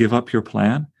will give up your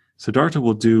plan? Siddhartha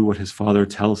will do what his father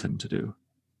tells him to do.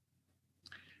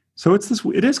 So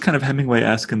it is kind of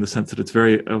Hemingway-esque in the sense that it's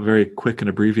very quick and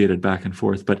abbreviated back and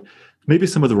forth, but maybe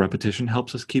some of the repetition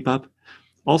helps us keep up.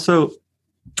 Also,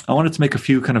 I wanted to make a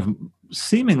few kind of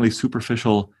seemingly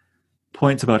superficial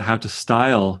points about how to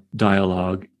style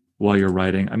dialogue while you're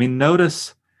writing. I mean,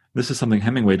 notice, this is something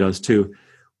Hemingway does too,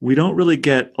 we don't really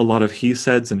get a lot of he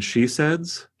saids and she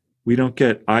saids. We don't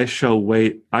get, I shall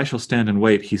stand and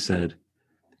wait, he said.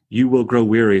 You will grow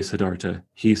weary, Siddhartha,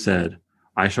 he said.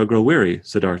 I shall grow weary,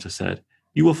 Siddhartha said.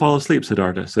 You will fall asleep,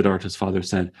 Siddhartha, Siddhartha's father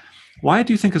said. Why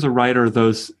do you think as a writer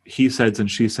those he saids and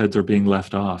she saids are being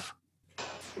left off?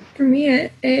 For me,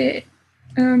 it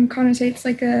connotates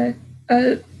like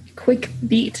a quick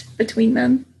beat between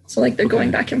them. So like they're going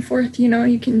back and forth,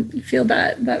 you can feel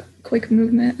that quick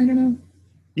movement. I don't know.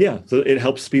 Yeah, so it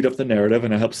helps speed up the narrative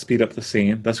and it helps speed up the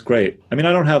scene. That's great. I mean,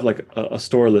 I don't have like a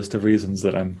store list of reasons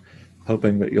that I'm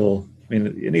hoping that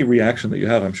any reaction that you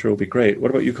have, I'm sure will be great. What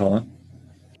about you, Colin?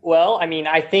 Well, I mean,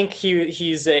 I think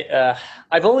he's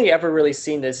I've only ever really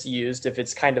seen this used if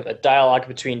it's kind of a dialogue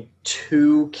between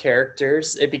two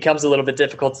characters. It becomes a little bit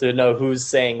difficult to know who's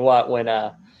saying what when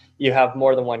you have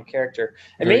more than one character.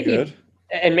 And Very good.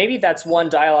 And maybe that's one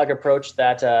dialogue approach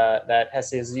that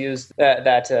Hesse has used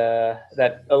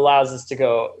that allows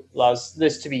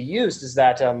this to be used is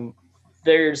that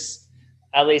there's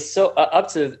at least up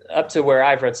to where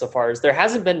I've read so far is there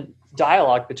hasn't been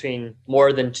dialogue between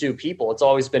more than two people. It's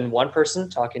always been one person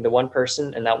talking to one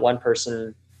person and that one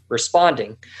person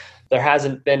responding. There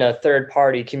hasn't been a third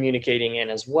party communicating in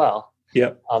as well.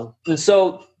 Yeah. And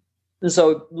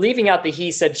so leaving out the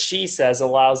he said, she says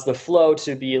allows the flow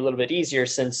to be a little bit easier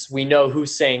since we know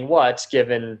who's saying what,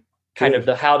 given kind of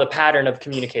how the pattern of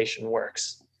communication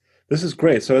works. This is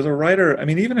great. So as a writer, I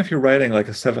mean, even if you're writing like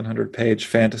a 700-page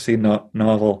fantasy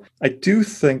novel, I do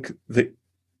think that,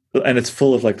 and it's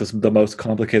full of like the most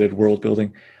complicated world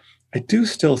building, I do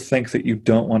still think that you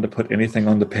don't want to put anything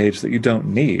on the page that you don't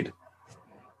need.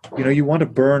 You want to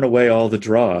burn away all the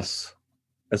dross.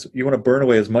 You want to burn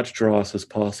away as much dross as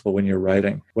possible when you're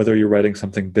writing, whether you're writing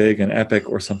something big and epic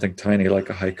or something tiny like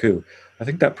a haiku. I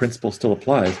think that principle still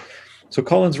applies. So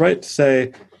Colin's right to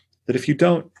say that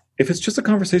if it's just a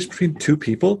conversation between two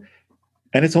people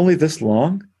and it's only this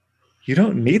long, you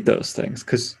don't need those things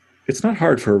because it's not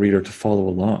hard for a reader to follow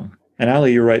along. And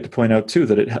Ali, you're right to point out too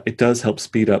that it does help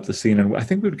speed up the scene. And I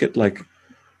think we would get like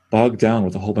bogged down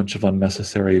with a whole bunch of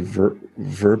unnecessary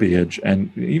verbiage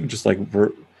and even just like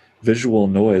visual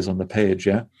noise on the page.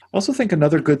 Yeah. I also think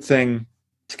another good thing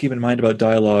to keep in mind about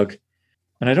dialogue,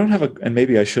 and I don't have and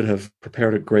maybe I should have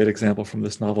prepared a great example from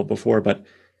this novel before, but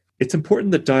it's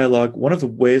important that dialogue, one of the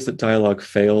ways that dialogue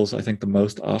fails, I think the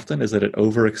most often, is that it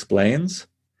over-explains.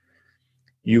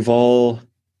 You've all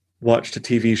watched a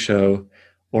TV show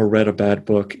or read a bad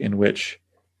book in which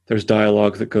there's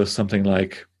dialogue that goes something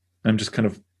like, I'm just kind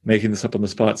of making this up on the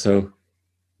spot,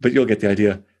 but you'll get the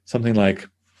idea. Something like,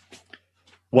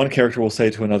 one character will say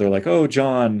to another, like, oh,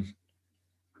 John,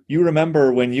 you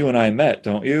remember when you and I met,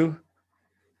 don't you?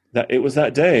 That it was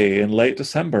that day in late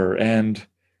December, and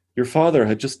your father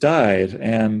had just died,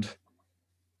 and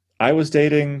I was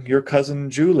dating your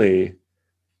cousin Julie,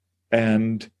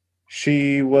 and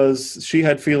she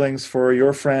had feelings for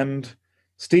your friend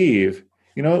Steve.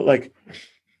 Like,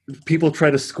 people try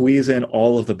to squeeze in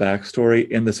all of the backstory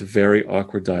in this very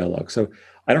awkward dialogue. So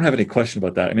I don't have any question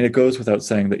about that. I mean, it goes without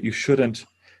saying that you shouldn't.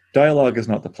 Dialogue is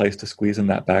not the place to squeeze in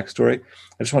that backstory.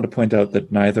 I just want to point out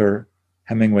that neither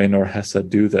Hemingway nor Hesse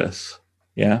do this.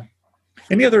 Yeah.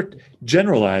 Any other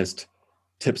generalized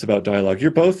tips about dialogue? You're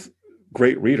both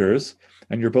great readers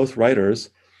and you're both writers.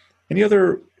 Any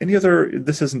other,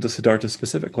 this isn't a Siddhartha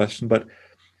specific question, but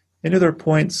any other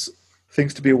points,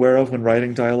 things to be aware of when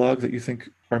writing dialogue that you think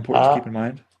are important to keep in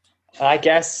mind? I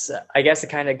guess it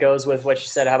kind of goes with what you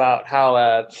said about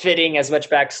how fitting as much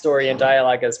backstory and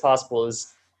dialogue as possible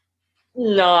is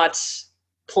not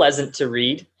pleasant to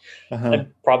read.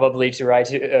 And probably to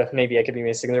write. Maybe I could be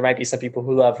mistaken. There might be some people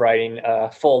who love writing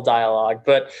full dialogue,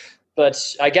 but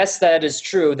I guess that is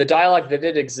true. The dialogue that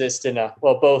did exist in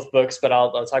both books, but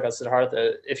I'll talk about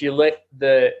Siddhartha. If you look,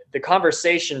 the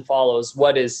conversation follows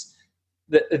what is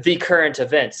the current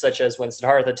event, such as when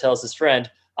Siddhartha tells his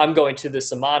friend, "I'm going to the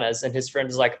Samanas," and his friend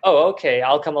is like, "Oh, okay,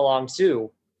 I'll come along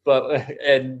too."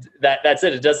 And that's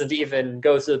it. It doesn't even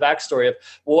go to the backstory of,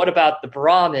 well, what about the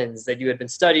Brahmins that you had been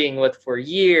studying with for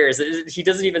years? He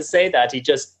doesn't even say that.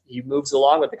 He moves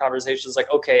along with the conversation. It's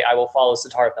like, okay, I will follow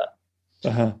Siddhartha.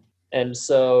 And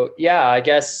so, yeah, I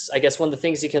guess one of the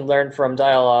things you can learn from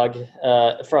dialogue,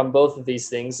 from both of these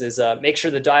things, is make sure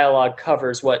the dialogue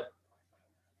covers what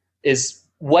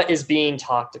is being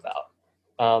talked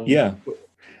about. Yeah.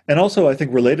 And also, I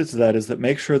think related to that is that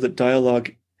make sure that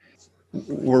dialogue,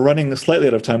 we're running slightly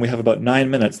out of time. We have about 9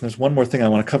 minutes, and there's one more thing I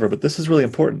want to cover, but this is really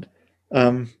important.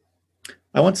 I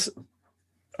once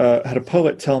had a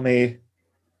poet tell me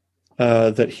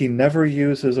that he never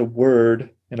uses a word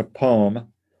in a poem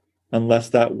unless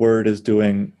that word is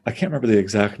doing, I can't remember the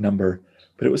exact number,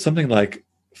 but it was something like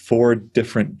 4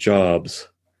 different jobs.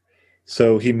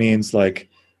 So he means like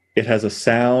it has a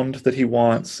sound that he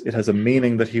wants, it has a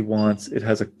meaning that he wants, it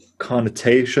has a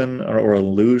connotation or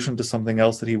allusion to something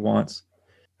else that he wants.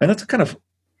 And that's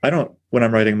I don't, when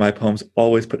I'm writing my poems,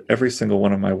 always put every single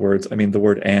one of my words. I mean, the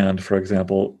word and, for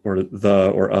example, or the,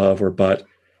 or of, or but,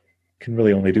 can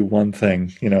really only do one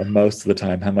thing, most of the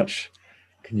time. How much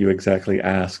can you exactly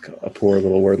ask a poor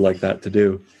little word like that to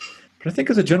do? But I think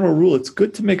as a general rule, it's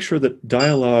good to make sure that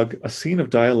dialogue, a scene of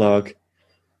dialogue,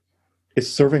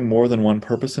 is serving more than one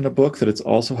purpose in a book, that it's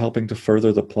also helping to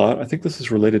further the plot. I think this is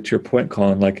related to your point,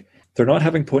 Colin. Like, they're not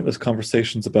having pointless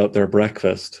conversations about their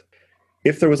breakfast.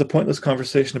 If there was a pointless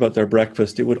conversation about their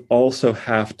breakfast, it would also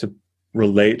have to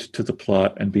relate to the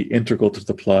plot and be integral to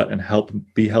the plot and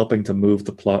helping to move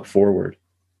the plot forward.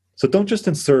 So don't just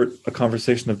insert a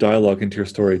conversation of dialogue into your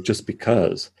story just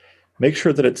because. Make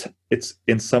sure that it's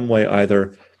in some way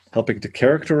either helping to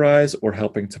characterize or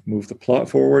helping to move the plot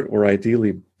forward, or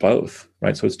ideally both,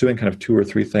 right? So it's doing kind of 2 or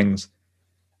 3 things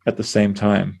at the same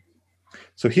time.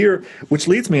 So here, which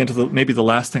leads me into maybe the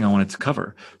last thing I wanted to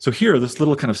cover. So here, this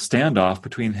little kind of standoff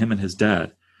between him and his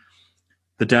dad.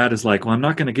 The dad is like, well, I'm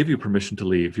not going to give you permission to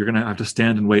leave. You're going to have to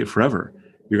stand and wait forever.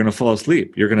 You're going to fall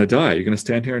asleep. You're going to die. You're going to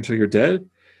stand here until you're dead.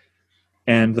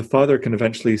 And the father can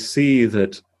eventually see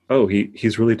that, oh,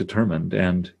 he's really determined.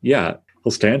 And yeah,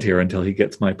 he'll stand here until he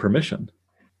gets my permission.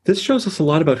 This shows us a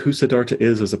lot about who Siddhartha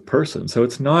is as a person. So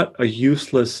it's not a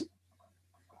useless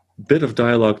bit of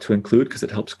dialogue to include because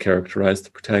it helps characterize the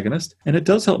protagonist. And it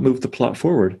does help move the plot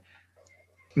forward.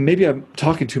 Maybe I'm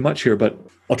talking too much here, but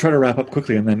I'll try to wrap up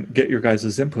quickly and then get your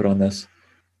guys' input on this.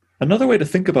 Another way to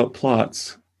think about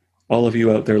plots, all of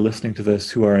you out there listening to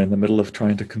this who are in the middle of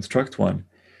trying to construct one,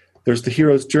 there's the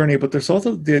hero's journey, but there's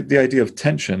also the idea of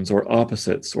tensions or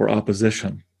opposites or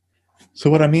opposition. So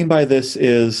what I mean by this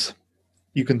is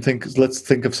let's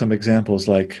think of some examples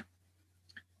like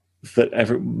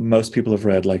that most people have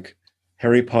read, like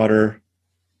Harry Potter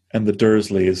and the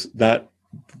Dursleys. That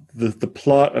the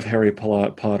plot of Harry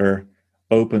Potter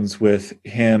opens with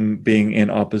him being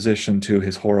in opposition to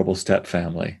his horrible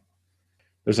stepfamily.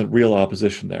 There's a real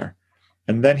opposition there.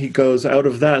 And then he goes out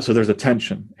of that, so there's a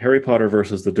tension. Harry Potter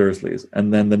versus the Dursleys.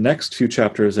 And then the next few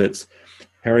chapters, it's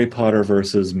Harry Potter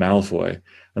versus Malfoy.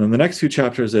 And then the next few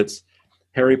chapters, it's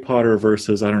Harry Potter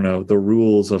versus, I don't know, the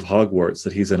rules of Hogwarts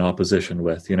that he's in opposition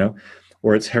with,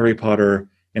 or it's Harry Potter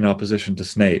in opposition to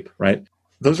Snape, right?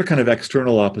 Those are kind of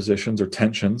external oppositions or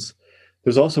tensions.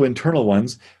 There's also internal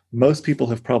ones. Most people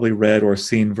have probably read or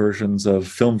seen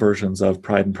film versions of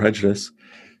Pride and Prejudice.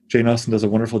 Jane Austen does a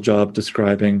wonderful job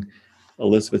describing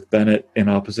Elizabeth Bennet in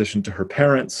opposition to her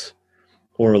parents,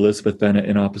 or Elizabeth Bennet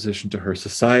in opposition to her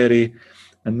society,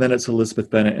 And then it's Elizabeth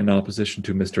Bennet in opposition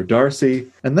to Mr.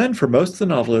 Darcy. And then for most of the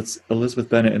novel, it's Elizabeth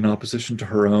Bennet in opposition to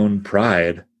her own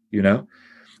pride,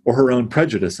 or her own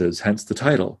prejudices, hence the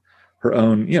title, her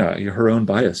own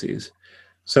biases.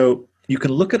 So you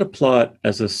can look at a plot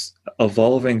as an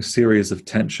evolving series of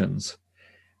tensions,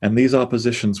 and these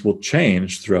oppositions will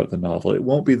change throughout the novel. It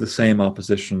won't be the same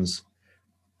oppositions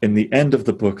in the end of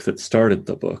the book that started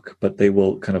the book, but they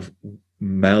will kind of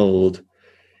meld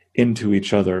into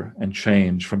each other and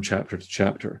change from chapter to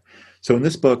chapter. So in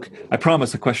this book, I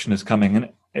promise a question is coming, and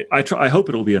I hope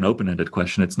it'll be an open-ended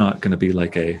question. It's not going to be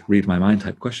like a read my mind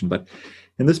type question, but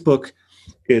in this book,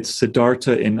 it's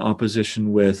Siddhartha in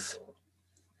opposition with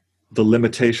the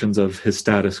limitations of his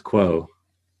status quo.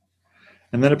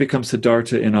 And then it becomes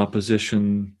Siddhartha in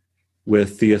opposition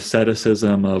with the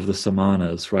asceticism of the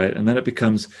Samanas, right? And then it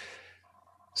becomes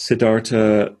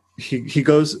Siddhartha. He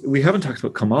goes, we haven't talked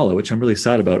about Kamala, which I'm really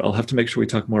sad about. I'll have to make sure we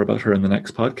talk more about her in the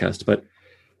next podcast. But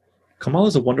Kamala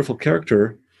is a wonderful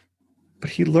character, but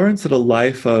he learns that a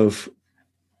life of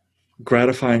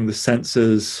gratifying the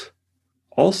senses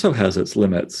also has its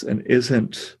limits and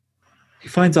isn't. He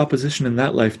finds opposition in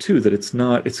that life too, that it's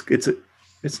not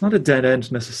a dead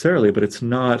end necessarily, but it's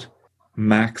not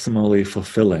maximally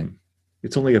fulfilling.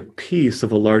 It's only a piece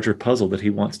of a larger puzzle that he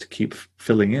wants to keep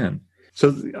filling in.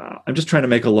 So I'm just trying to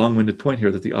make a long-winded point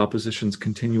here that the oppositions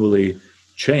continually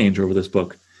change over this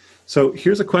book. So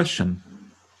here's a question.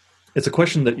 It's a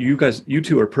question that you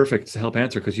two are perfect to help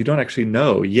answer because you don't actually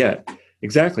know yet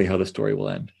exactly how the story will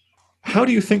end. How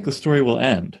do you think the story will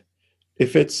end?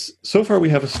 If it's, so far we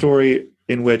have a story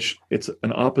in which it's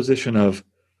an opposition of,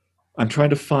 I'm trying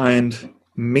to find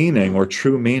meaning or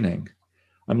true meaning.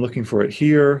 I'm looking for it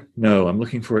here, no. I'm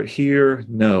looking for it here,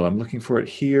 no. I'm looking for it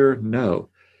here, no.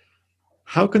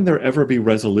 How can there ever be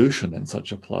resolution in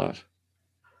such a plot?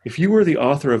 If you were the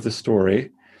author of the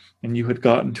story and you had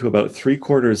gotten to about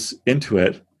 3/4 into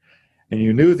it and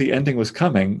you knew the ending was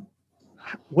coming,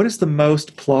 what is the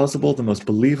most plausible, the most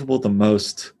believable, the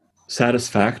most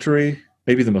satisfactory,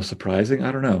 maybe the most surprising,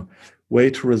 I don't know, way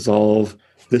to resolve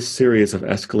this series of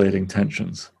escalating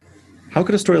tensions? How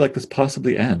could a story like this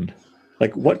possibly end?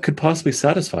 Like, what could possibly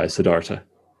satisfy Siddhartha?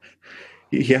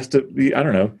 He has to be, I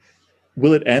don't know,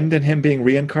 will it end in him being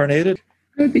reincarnated?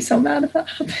 I would be so mad if that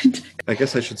happened. I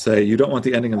guess I should say, you don't want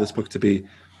the ending of this book to be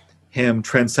him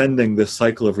transcending this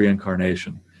cycle of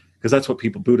reincarnation, because that's what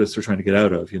Buddhists are trying to get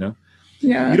out of,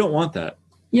 Yeah. You don't want that.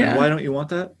 Yeah. And why don't you want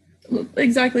that?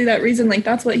 Exactly that reason. Like,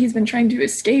 that's what he's been trying to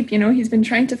escape, He's been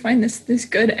trying to find this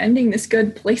good ending, this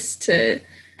good place to...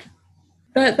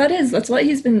 That's what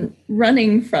he's been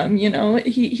running from,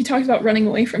 He talks about running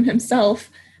away from himself,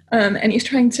 and he's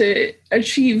trying to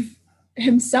achieve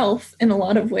himself in a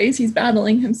lot of ways. He's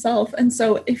battling himself. And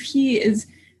so if he is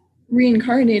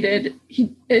reincarnated,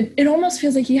 it almost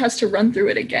feels like he has to run through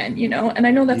it again, And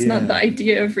I know that's not the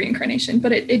idea of reincarnation,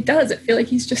 but it does. It feels like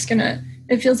he's just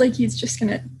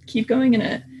gonna keep going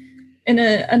in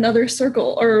another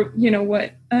circle, or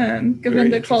what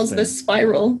Govinda calls the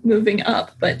spiral moving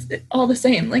up, but all the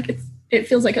same, like it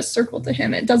feels like a circle to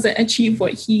him. It doesn't achieve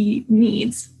what he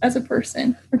needs as a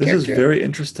person or This character. is very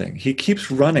interesting. He keeps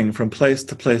running from place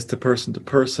to place, to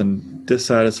person,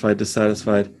 dissatisfied.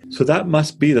 So that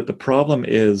must be that the problem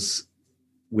is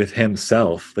with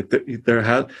himself. Like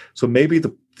so maybe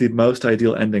the most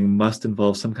ideal ending must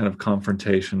involve some kind of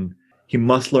confrontation. He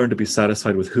must learn to be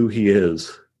satisfied with who he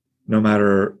is, no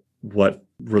matter what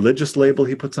religious label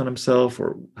he puts on himself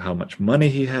or how much money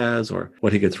he has or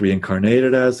what he gets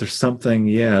reincarnated as. There's something,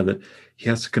 that he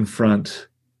has to confront,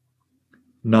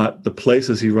 not the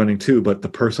places he's running to, but the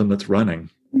person that's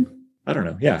running. I don't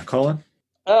know. Yeah, Colin?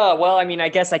 Well, I mean, I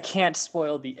guess I can't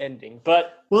spoil the ending,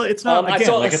 but... Well, it's not,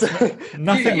 it's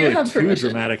nothing you really too permission.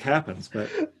 dramatic happens, but...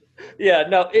 Yeah,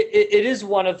 no, it is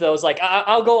one of those, like,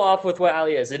 I'll go off with what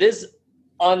Ali is. It is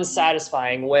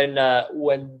unsatisfying when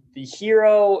the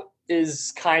hero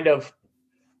is kind of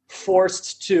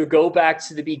forced to go back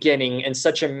to the beginning in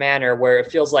such a manner where it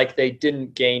feels like they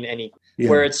didn't gain any. Yeah.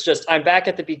 Where it's just, I'm back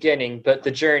at the beginning, but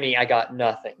the journey, I got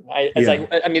nothing.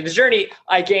 The journey,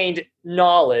 I gained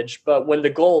knowledge, but when the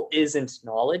goal isn't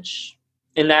knowledge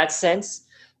in that sense,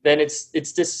 then it's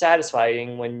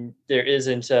dissatisfying when there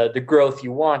isn't the growth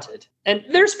you wanted. And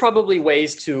there's probably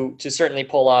ways to certainly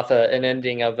pull off an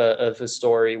ending of a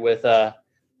story with the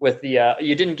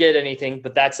you didn't get anything,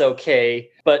 but that's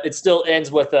okay. But it still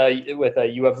ends with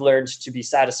you have learned to be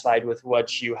satisfied with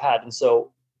what you had. And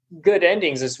so good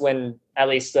endings is when, at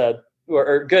least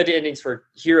or good endings for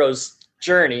hero's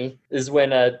journey is when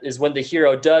the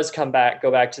hero does go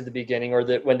back to the beginning, or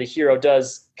when the hero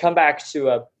does come back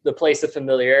to the place of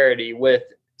familiarity with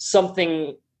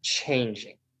something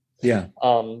changing. Yeah.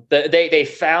 They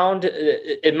found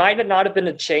it might not have been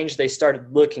a change they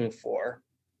started looking for,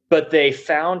 but they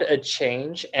found a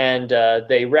change, and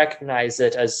they recognize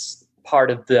it as part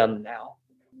of them now.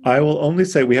 I will only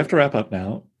say we have to wrap up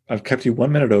now. I've kept you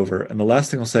 1 minute over, and the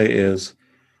last thing I'll say is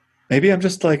maybe I'm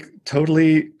just like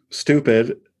totally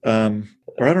stupid, or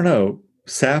I don't know,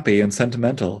 sappy and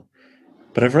sentimental.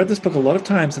 But I've read this book a lot of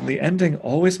times, and the ending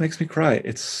always makes me cry.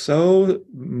 It's so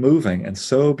moving and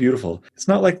so beautiful. It's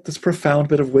not like this profound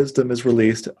bit of wisdom is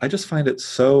released. I just find it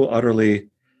so utterly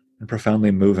and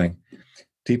profoundly moving,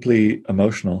 deeply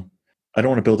emotional. I don't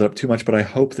want to build it up too much, but I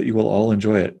hope that you will all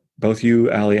enjoy it, both you,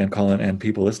 Ali, and Colin, and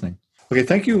people listening. Okay,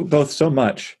 thank you both so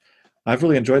much. I've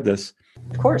really enjoyed this.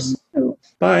 Of course.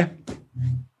 Bye.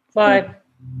 Bye.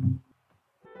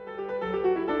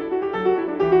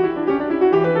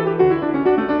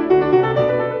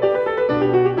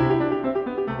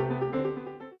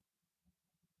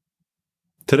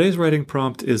 Today's writing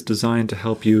prompt is designed to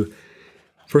help you,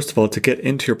 first of all, to get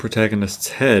into your protagonist's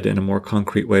head in a more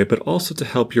concrete way, but also to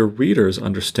help your readers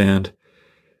understand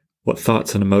what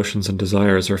thoughts and emotions and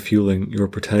desires are fueling your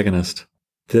protagonist.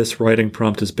 This writing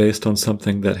prompt is based on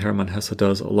something that Hermann Hesse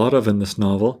does a lot of in this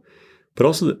novel, but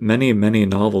also that many, many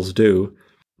novels do.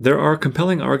 There are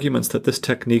compelling arguments that this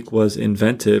technique was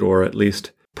invented, or at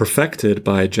least perfected,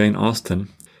 by Jane Austen.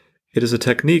 It is a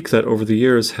technique that over the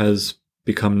years has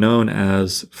become known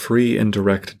as free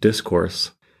indirect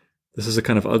discourse. This is a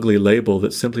kind of ugly label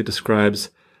that simply describes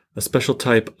a special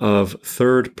type of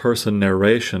third-person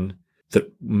narration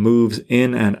that moves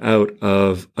in and out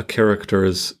of a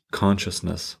character's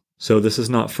consciousness. So this is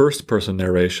not first-person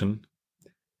narration.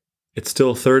 It's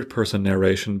still third-person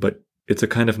narration, but it's a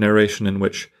kind of narration in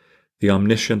which the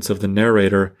omniscience of the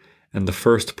narrator and the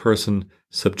first-person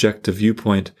subjective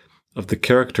viewpoint of the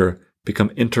character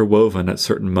become interwoven at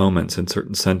certain moments in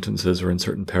certain sentences or in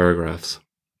certain paragraphs.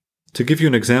 To give you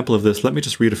an example of this, let me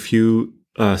just read a few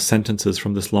sentences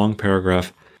from this long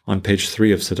paragraph on page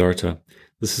 3 of Siddhartha.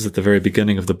 This is at the very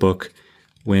beginning of the book,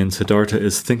 when Siddhartha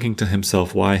is thinking to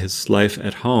himself why his life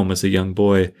at home as a young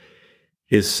boy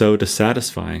is so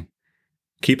dissatisfying.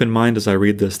 Keep in mind as I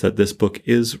read this that this book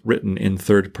is written in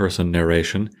third-person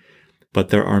narration, but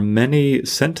there are many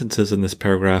sentences in this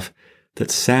paragraph that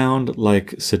sound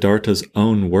like Siddhartha's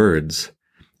own words,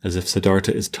 as if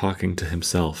Siddhartha is talking to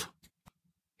himself.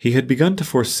 He had begun to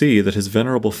foresee that his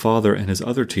venerable father and his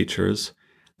other teachers,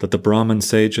 that the Brahmin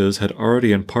sages had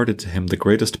already imparted to him the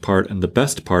greatest part and the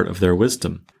best part of their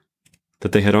wisdom,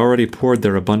 that they had already poured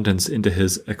their abundance into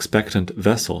his expectant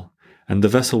vessel, and the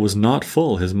vessel was not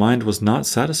full, his mind was not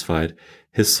satisfied,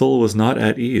 his soul was not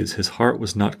at ease, his heart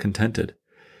was not contented.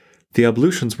 The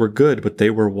ablutions were good, but they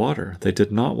were water. They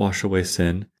did not wash away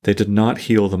sin. They did not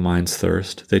heal the mind's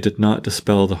thirst. They did not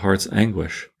dispel the heart's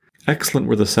anguish. Excellent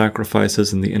were the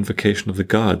sacrifices and the invocation of the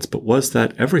gods, but was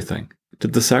that everything?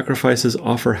 Did the sacrifices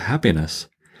offer happiness?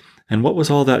 And what was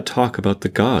all that talk about the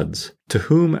gods? To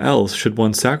whom else should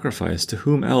one sacrifice? To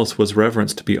whom else was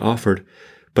reverence to be offered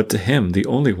but to him, the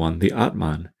only one, the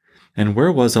Atman? And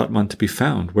where was Atman to be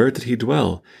found? Where did he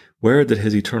dwell? Where did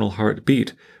his eternal heart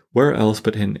beat? Where else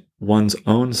but in one's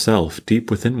own self, deep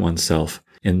within oneself,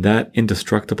 in that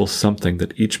indestructible something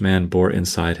that each man bore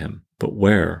inside him? But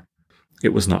where?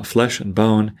 It was not flesh and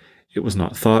bone, it was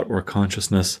not thought or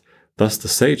consciousness, thus the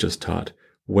sages taught.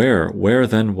 Where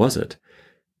then was it?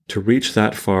 To reach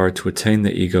that far, to attain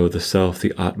the ego, the self,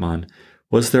 the Atman,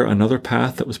 was there another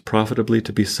path that was profitably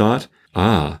to be sought?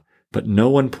 Ah, but no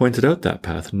one pointed out that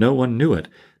path, no one knew it,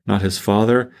 not his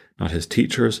father, not his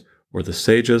teachers, or the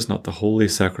sages, not the holy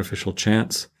sacrificial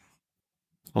chants.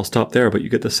 I'll stop there, but you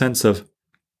get the sense of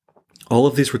all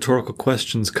of these rhetorical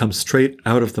questions come straight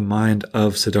out of the mind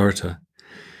of Siddhartha.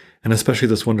 And especially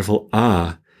this wonderful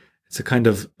ah. It's a kind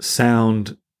of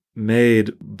sound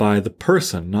made by the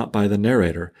person, not by the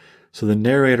narrator. So the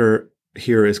narrator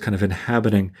here is kind of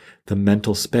inhabiting the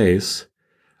mental space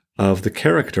of the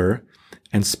character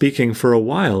and speaking for a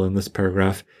while in this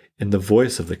paragraph in the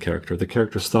voice of the character. The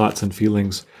character's thoughts and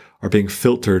feelings are being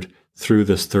filtered through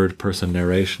this third-person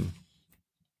narration.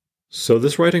 So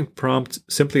this writing prompt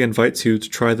simply invites you to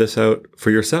try this out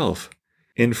for yourself.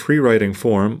 In free writing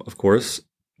form, of course,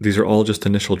 these are all just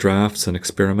initial drafts and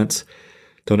experiments.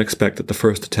 Don't expect that the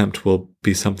first attempt will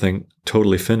be something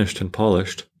totally finished and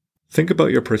polished. Think about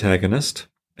your protagonist,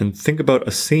 and think about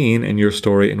a scene in your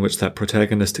story in which that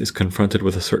protagonist is confronted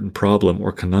with a certain problem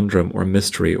or conundrum or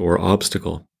mystery or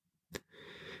obstacle.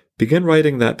 Begin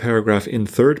writing that paragraph in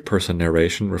third-person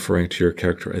narration, referring to your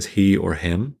character as he or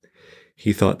him.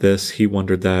 He thought this, he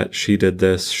wondered that, she did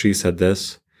this, she said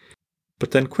this.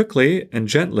 But then quickly and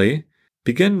gently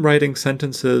begin writing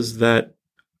sentences that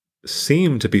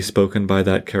seem to be spoken by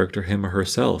that character, him or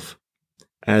herself,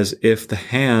 as if the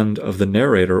hand of the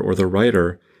narrator or the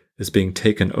writer is being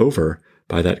taken over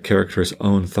by that character's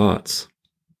own thoughts.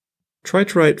 Try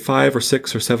to write 5 or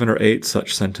 6 or 7 or 8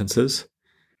 such sentences.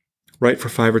 Write for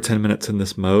 5 or 10 minutes in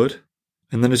this mode,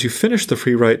 and then as you finish the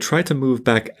free write, try to move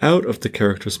back out of the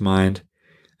character's mind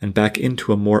and back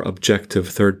into a more objective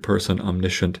third-person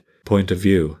omniscient point of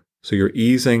view. So you're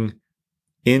easing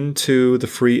into the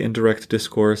free indirect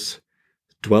discourse,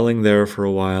 dwelling there for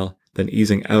a while, then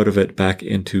easing out of it back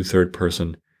into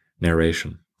third-person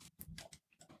narration.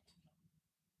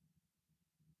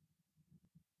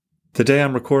 The day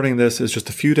I'm recording this is just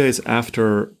a few days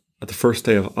after the first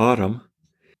day of autumn,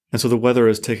 and so the weather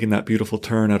is taking that beautiful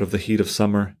turn out of the heat of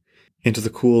summer into the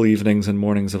cool evenings and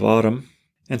mornings of autumn.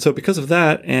 And so because of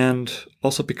that, and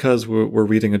also because we're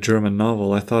reading a German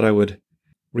novel, I thought I would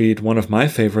read one of my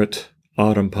favorite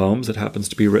autumn poems. It happens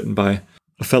to be written by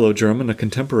a fellow German, a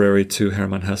contemporary to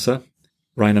Hermann Hesse,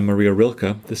 Rainer Maria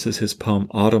Rilke. This is his poem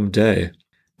Autumn Day,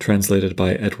 translated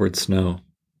by Edward Snow.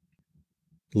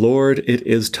 Lord, it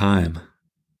is time.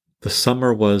 The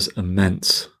summer was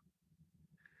immense.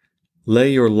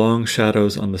 Lay your long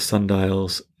shadows on the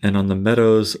sundials, and on the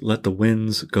meadows let the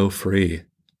winds go free.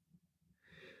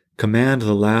 Command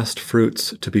the last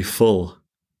fruits to be full.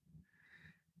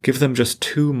 Give them just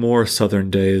 2 more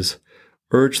southern days,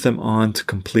 urge them on to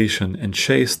completion, and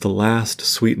chase the last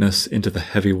sweetness into the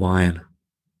heavy wine.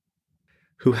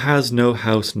 Who has no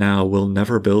house now will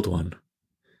never build one.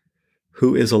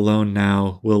 Who is alone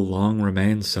now will long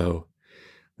remain so,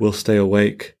 will stay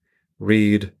awake,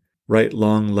 read, write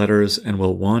long letters, and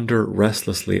will wander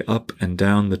restlessly up and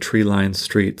down the tree-lined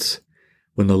streets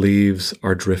when the leaves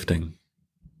are drifting.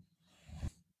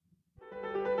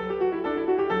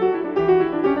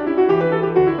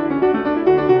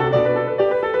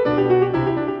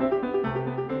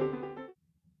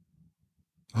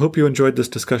 I hope you enjoyed this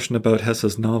discussion about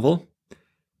Hesse's novel.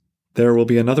 There will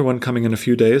be another one coming in a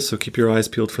few days, so keep your eyes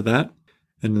peeled for that.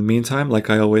 In the meantime, like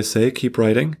I always say, keep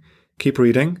writing, keep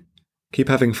reading, keep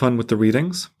having fun with the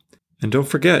readings, and don't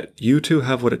forget, you too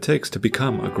have what it takes to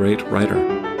become a great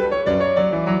writer.